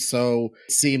just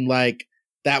seemed like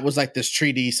that was like this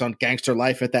treatise on gangster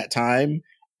life at that time.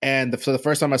 And so the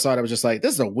first time I saw it, I was just like,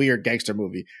 this is a weird gangster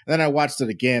movie. And then I watched it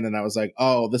again, and I was like,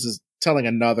 oh, this is telling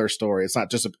another story. It's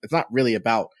not really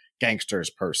about gangsters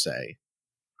per se.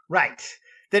 Right.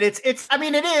 That I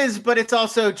mean, it is, but it's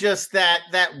also just that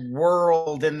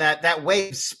world and that way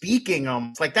of speaking.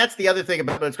 Almost like that's the other thing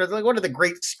about it. Like one of the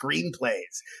great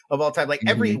screenplays of all time. Like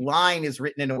every line is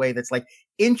written in a way that's like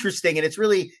interesting, and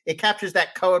it captures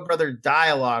that Coen brother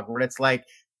dialogue where it's like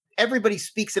everybody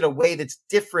speaks in a way that's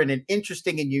different and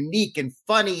interesting and unique and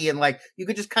funny, and like you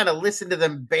could just kind of listen to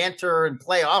them banter and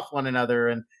play off one another,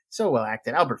 and so well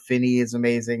acted. Albert Finney is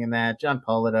amazing in that. John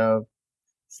Polito.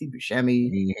 Steve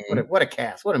Buscemi, what a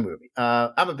cast, what a movie.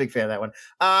 I'm a big fan of that one.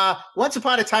 Once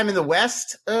Upon a Time in the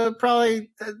West, probably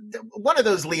one of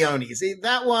those Leones.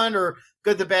 That one or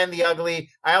Good, the Bad, and the Ugly.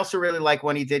 I also really like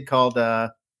one he did called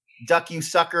Duck You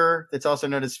Sucker, that's also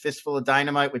known as Fistful of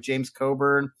Dynamite with James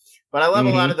Coburn. But I love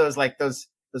a lot of those, like those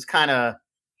kind of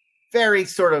very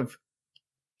sort of,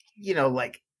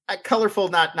 like colorful,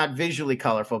 not visually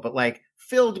colorful, but like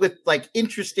filled with like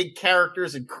interesting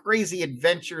characters and crazy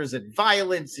adventures and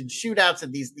violence and shootouts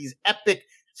and these epic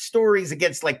stories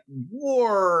against like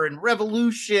war and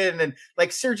revolution, and like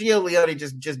Sergio Leone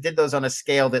just did those on a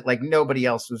scale that like nobody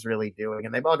else was really doing,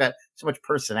 and they've all got so much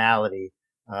personality.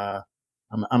 I'm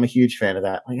a huge fan of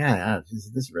that. Like,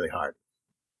 this is really hard.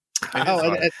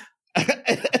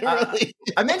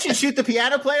 I mentioned Shoot the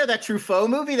Piano Player, that Truffaut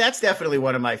movie. That's definitely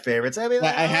one of my favorites. I mean,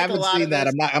 I haven't seen that.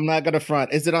 I'm not going to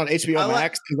front. Is it on HBO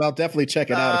Max? Because I'll definitely check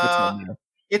it out if it's on there.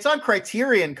 It's on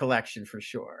Criterion Collection for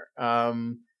sure.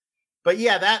 But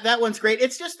yeah, that one's great.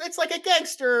 It's like a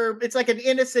gangster. It's like an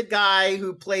innocent guy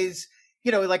who plays,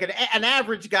 like an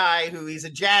average guy who he's a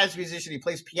jazz musician. He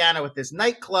plays piano at this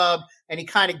nightclub, and he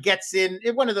kind of gets in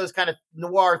one of those kind of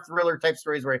noir thriller type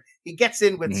stories where he gets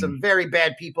in with some very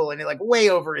bad people, and like way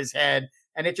over his head.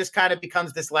 And it just kind of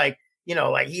becomes this like,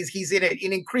 like he's in an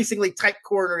increasingly tight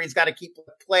corner. He's got to keep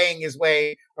playing his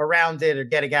way around it or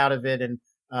getting out of it. And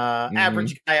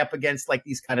average guy up against like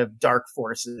these kind of dark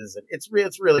forces. And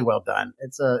it's really well done.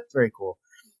 It's very cool.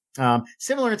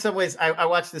 Similar in some ways, I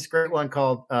watched this great one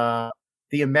called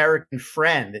The American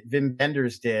Friend that Wim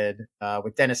Wenders did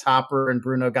with Dennis Hopper and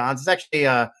Bruno Ganz. It's actually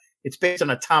it's based on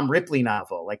a Tom Ripley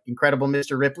novel, like Incredible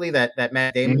Mr. Ripley, that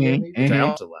Matt Damon gave me, which I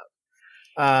also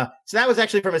love. So that was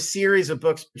actually from a series of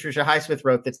books Patricia Highsmith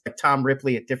wrote that's like Tom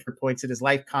Ripley at different points in his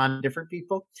life, con different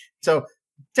people. So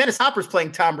Dennis Hopper's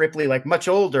playing Tom Ripley, like much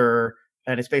older,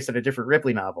 and it's based on a different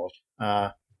Ripley novel.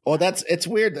 Well, it's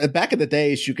weird. Back in the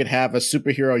days, you could have a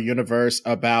superhero universe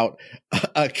about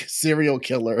a serial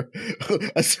killer,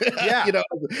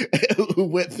 who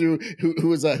went through,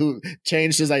 who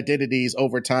changed his identities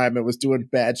over time and was doing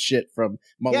bad shit from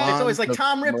Milan. Yeah, it's always like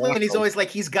Tom Ripley, Morocco. And he's always like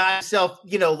he's got himself,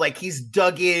 like he's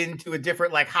dug into a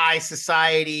different like high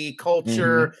society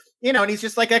culture, and he's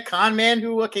just like a con man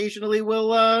who occasionally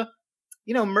will,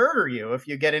 murder you if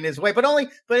you get in his way. But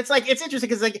it's like it's interesting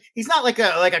because like he's not like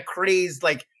a crazed,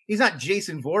 like he's not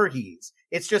Jason Voorhees.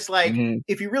 It's just like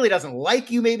if he really doesn't like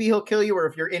you, maybe he'll kill you, or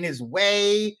if you're in his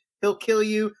way, he'll kill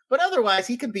you. But otherwise,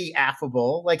 he can be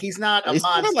affable. Like he's not a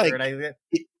monster.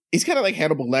 He's kind of like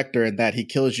Hannibal Lecter in that he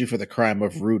kills you for the crime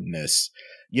of rudeness.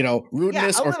 Or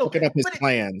fucking up his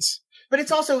plans. But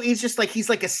it's also, he's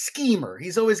like a schemer.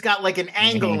 He's always got like an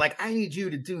angle, like, I need you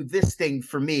to do this thing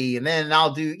for me. And then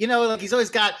I'll do, like he's always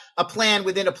got a plan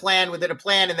within a plan within a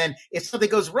plan. And then if something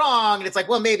goes wrong and it's like,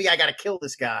 well, maybe I got to kill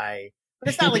this guy. But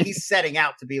it's not like he's setting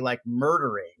out to be like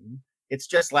murdering. It's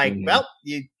just like, well,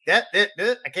 I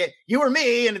can't, you or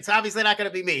me. And it's obviously not going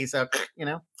to be me. So,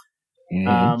 let me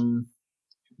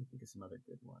think of some other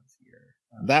good ones here.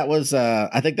 That was,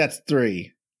 I think that's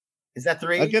 3. Is that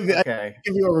 3? I'll give you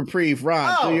a reprieve,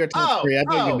 Ron. Do your top 3. I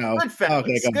know you know. Goodfellas.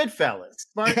 Okay, Goodfellas.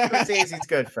 Martin Scorsese's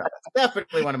Goodfellas.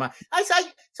 Definitely one of mine.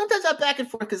 Sometimes I'm back and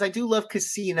forth because I do love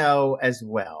Casino as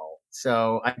well.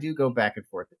 So I do go back and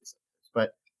forth.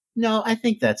 But no, I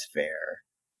think that's fair.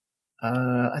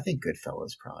 I think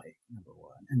Goodfellas probably number 1,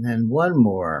 and then one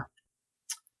more.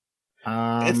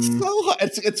 It's so hard.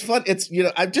 It's fun. It's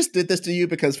I just did this to you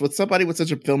because with somebody with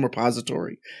such a film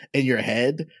repository in your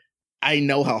head, I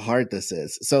know how hard this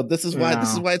is. So this is why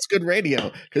it's good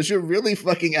radio, because you're really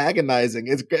fucking agonizing.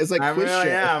 It's like I quiz really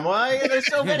show. am. Well, yeah, there's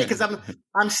so many because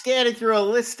I'm scanning through a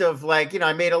list of like,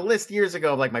 I made a list years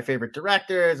ago of like my favorite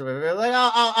directors. Like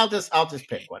I'll just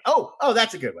pick one. Oh,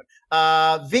 that's a good one.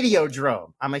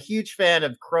 Videodrome. I'm a huge fan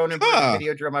of Cronenberg.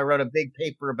 Videodrome. I wrote a big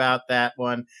paper about that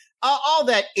one. All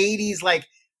that 80s like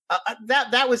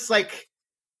that was like.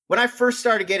 When I first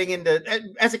started getting into,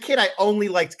 as a kid, I only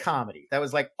liked comedy. That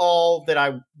was like all that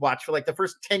I watched for like the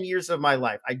first 10 years of my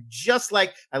life. I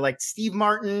liked Steve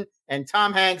Martin and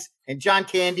Tom Hanks and John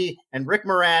Candy and Rick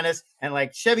Moranis and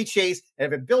like Chevy Chase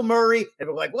and Bill Murray. And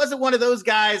it like wasn't one of those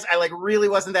guys. I like really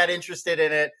wasn't that interested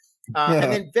in it. And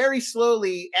then very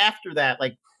slowly after that,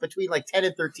 like between like 10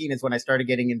 and 13 is when I started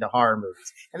getting into horror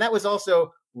movies. And that was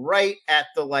also right at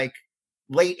the like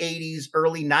late 80s,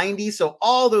 early 90s. So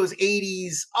all that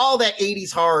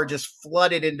 80s horror just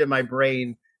flooded into my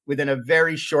brain within a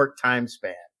very short time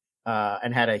span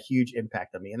and had a huge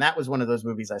impact on me. And that was one of those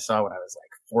movies I saw when I was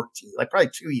like 14, like probably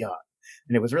too young.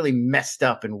 And it was really messed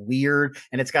up and weird.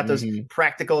 And it's got those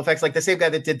practical effects, like the same guy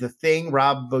that did The Thing,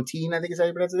 Rob Bottin, I think is how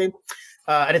you pronounce his name.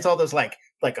 And it's all those like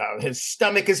his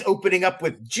stomach is opening up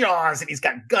with jaws and he's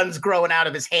got guns growing out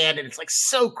of his hand. And it's like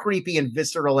so creepy and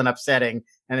visceral and upsetting.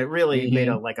 And it really made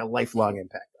a lifelong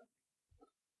impact.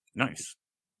 Nice.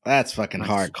 That's fucking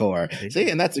hardcore. See,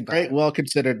 and that's a great,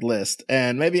 well-considered list.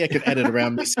 And maybe I could edit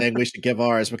around me saying we should give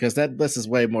ours, because that list is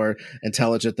way more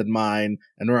intelligent than mine.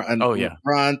 And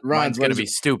Ron's going to be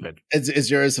stupid. Is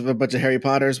yours a bunch of Harry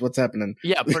Potters? What's happening?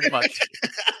 Yeah, pretty much.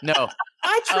 No.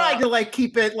 I tried to like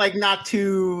keep it like not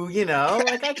too,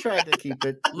 like I tried to keep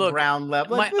it ground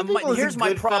level. Like, here's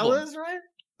my problem. Fellas, right?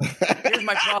 Here's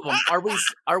my problem.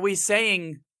 Are we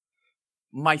saying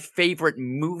my favorite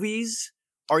movies?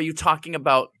 Or are you talking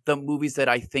about the movies that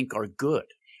I think are good?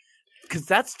 Because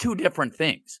that's two different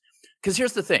things. Because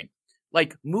here's the thing.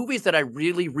 Like, movies that I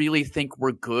really, really think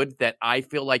were good that I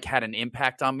feel like had an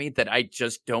impact on me that I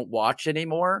just don't watch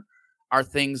anymore are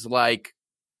things like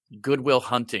Good Will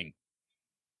Hunting.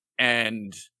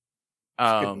 And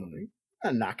I'm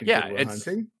knocking Good Will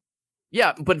Hunting.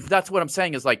 Yeah, but that's what I'm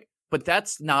saying is like, but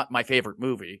that's not my favorite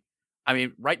movie. I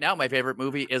mean, right now my favorite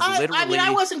movie is literally. I mean,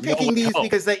 I wasn't picking these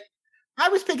because I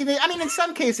was picking. I mean, in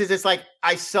some cases, it's like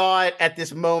I saw it at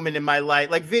this moment in my life,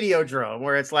 like Videodrome,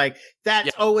 where it's like that's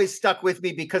always stuck with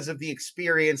me because of the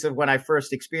experience of when I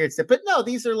first experienced it. But no,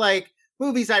 these are like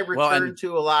movies I return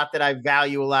to a lot, that I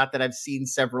value a lot, that I've seen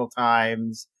several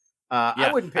times. I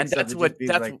wouldn't pick. And that's what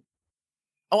that's. Like,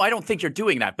 I don't think you're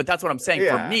doing that, but that's what I'm saying.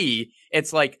 For me,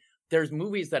 it's like there's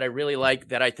movies that I really like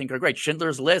that I think are great.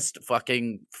 Schindler's List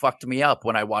fucking fucked me up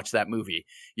when I watched that movie.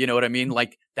 You know what I mean?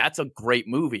 Like, that's a great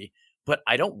movie. But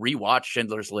I don't rewatch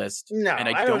Schindler's List. No, and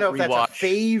I don't know if that's a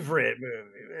favorite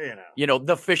movie.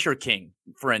 The Fisher King,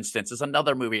 for instance, is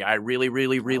another movie I really,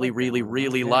 really, really, really,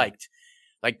 really liked.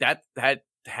 Like that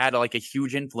had like a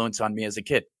huge influence on me as a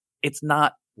kid. It's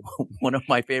not one of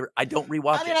my favorite. I don't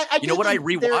rewatch it. You know what I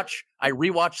rewatch? I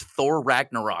rewatch Thor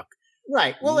Ragnarok.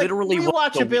 Right. Well, literally,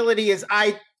 rewatchability is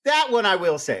that one I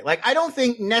will say. Like, I don't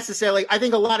think necessarily. I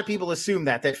think a lot of people assume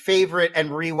that favorite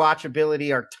and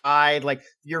rewatchability are tied. Like,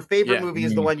 your favorite movie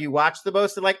is the one you watch the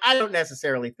most. And like, I don't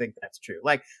necessarily think that's true.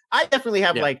 Like, I definitely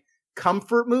have like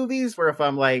comfort movies where if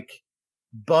I'm like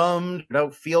bummed,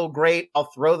 don't feel great,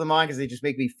 I'll throw them on because they just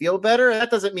make me feel better.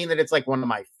 That doesn't mean that it's like one of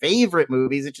my favorite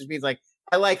movies. It just means like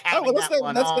I like having let's name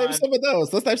some of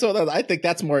those. Let's name some of those. I think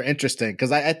that's more interesting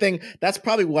because I think that's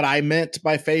probably what I meant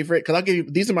by favorite. Because I'll give you,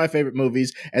 these are my favorite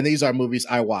movies, and these are movies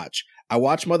I watch. I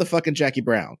watch motherfucking Jackie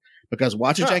Brown because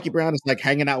watching Jackie Brown is like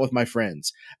hanging out with my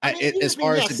friends. As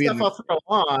far as to be stuff I'll throw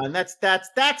on, that's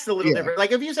a little different.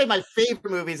 Like if you say my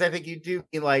favorite movies, I think you do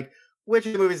mean like which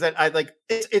of the movies that I like.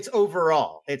 It's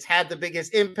overall, it's had the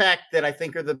biggest impact that I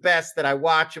think are the best that I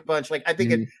watch a bunch. Like I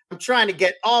think I'm trying to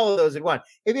get all of those in one.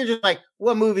 If you're just like,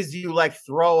 what movies do you like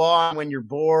throw on when you're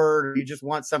bored or you just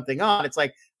want something on? It's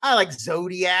like I like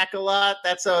Zodiac a lot.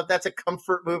 That's a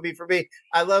comfort movie for me.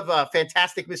 I love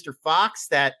Fantastic Mr. Fox,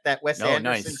 that Wes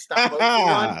Anderson stop motion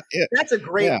one. Yeah. That's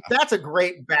a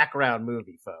great background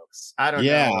movie, folks. I don't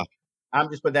know. I'm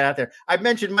just putting that out there. I've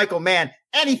mentioned Michael Mann.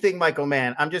 Anything Michael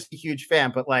Mann, I'm just a huge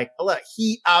fan. But like, look,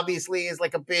 Heat obviously is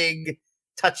like a big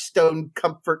touchstone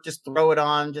comfort. Just throw it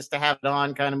on, just to have it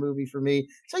on, kind of movie for me.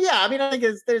 So yeah, I mean, I think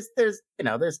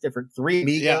there's different Three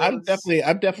Amigos. Yeah, I'm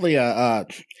definitely a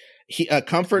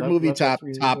comfort movie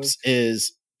tops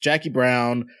is Jackie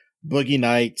Brown, Boogie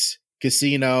Nights,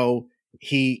 Casino,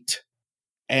 Heat,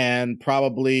 and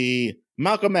probably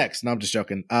Malcolm X. No, I'm just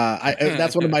joking.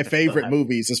 That's one of my favorite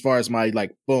movies as far as my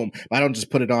like boom. I don't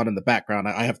just put it on in the background.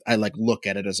 I like look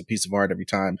at it as a piece of art every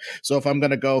time. So if I'm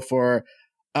gonna go for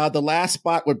the last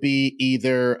spot would be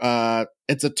either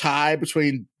it's a tie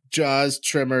between Jaws,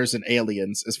 Tremors, and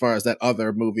Aliens as far as that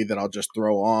other movie that I'll just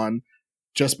throw on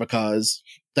just because.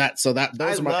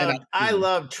 I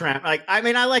love Tremors. Like, I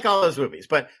mean, I like all those movies,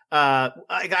 but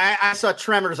I saw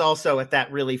Tremors also at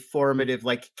that really formative,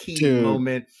 like key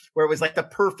moment where it was like the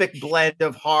perfect blend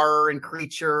of horror and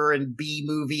creature and B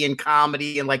movie and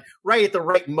comedy, and like right at the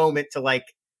right moment to like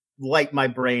light my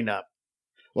brain up.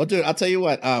 Well, dude, I'll tell you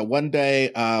what. One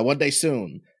day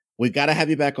soon, we got to have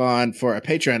you back on for a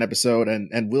Patreon episode,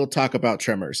 and we'll talk about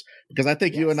Tremors, because I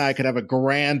think you and I could have a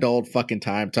grand old fucking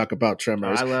time talk about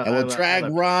Tremors, and we'll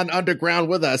drag Ron underground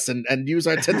with us and use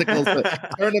our tentacles to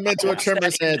turn him into a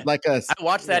Tremors head like us. I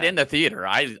watched that in the theater.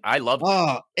 I loved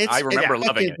it. I remember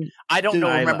loving it. I don't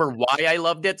remember why I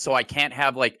loved it, so I can't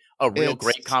have like a real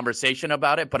great conversation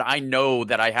about it, but I know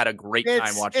that I had a great time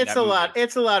watching that movie.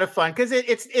 It's a lot of fun because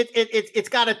it's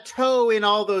got a toe in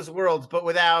all those worlds, but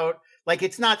without. Like,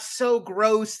 it's not so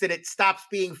gross that it stops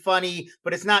being funny,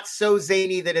 but it's not so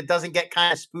zany that it doesn't get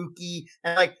kind of spooky.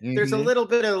 And like, there's a little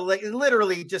bit of like,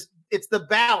 literally just, it's the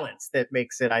balance that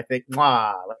makes it, I think,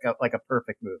 like a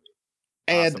perfect movie.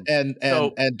 And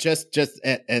awesome.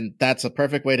 and that's a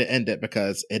perfect way to end it,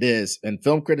 because it is. And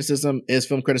film criticism, is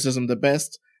film criticism the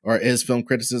best, or is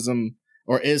criticism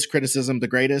the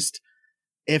greatest?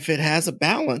 If it has a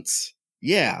balance,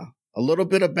 yeah. A little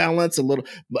bit of balance,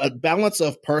 a balance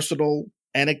of personal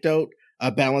anecdote,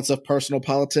 a balance of personal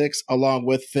politics, along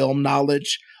with film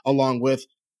knowledge, along with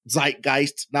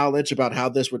zeitgeist knowledge about how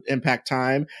this would impact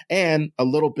time, and a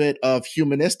little bit of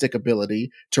humanistic ability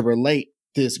to relate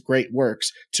these great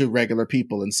works to regular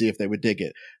people and see if they would dig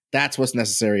it. That's what's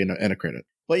necessary in a critic.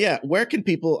 But yeah, where can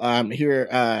people hear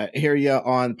you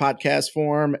on podcast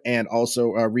form, and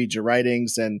also read your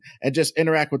writings and just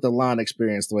interact with the Lon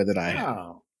experience the way that I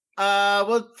have?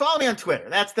 Well, follow me on Twitter.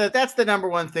 That's the number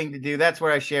one thing to do. That's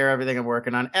where I share everything I'm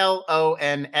working on.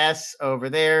 LONS over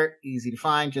there. Easy to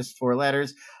find, just 4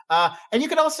 letters. And you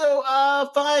can also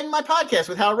find my podcast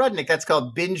with Hal Rudnick. That's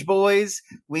called Binge Boys.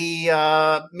 We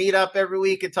meet up every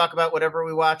week and talk about whatever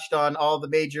we watched on all the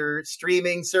major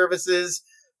streaming services.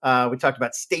 We talked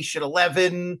about Station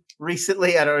 11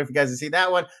 recently. I don't know if you guys have seen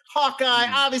that one. Hawkeye,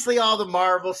 obviously all the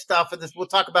Marvel stuff. And we'll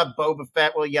talk about Boba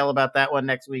Fett. We'll yell about that one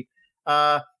next week.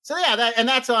 So yeah,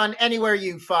 that's on anywhere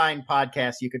you find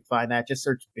podcasts. You could find that. Just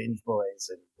search Binge Boys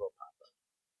and we'll pop up.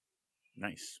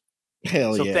 Nice.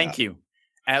 Hell yeah. So thank you,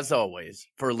 as always,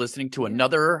 for listening to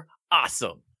another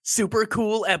awesome, super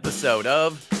cool episode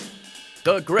of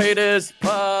The Greatest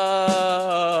Pod.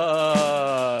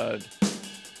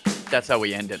 That's how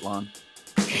we end it, Lon.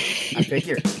 I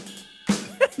figured.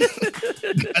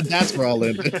 That's where I'll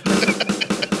end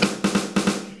it.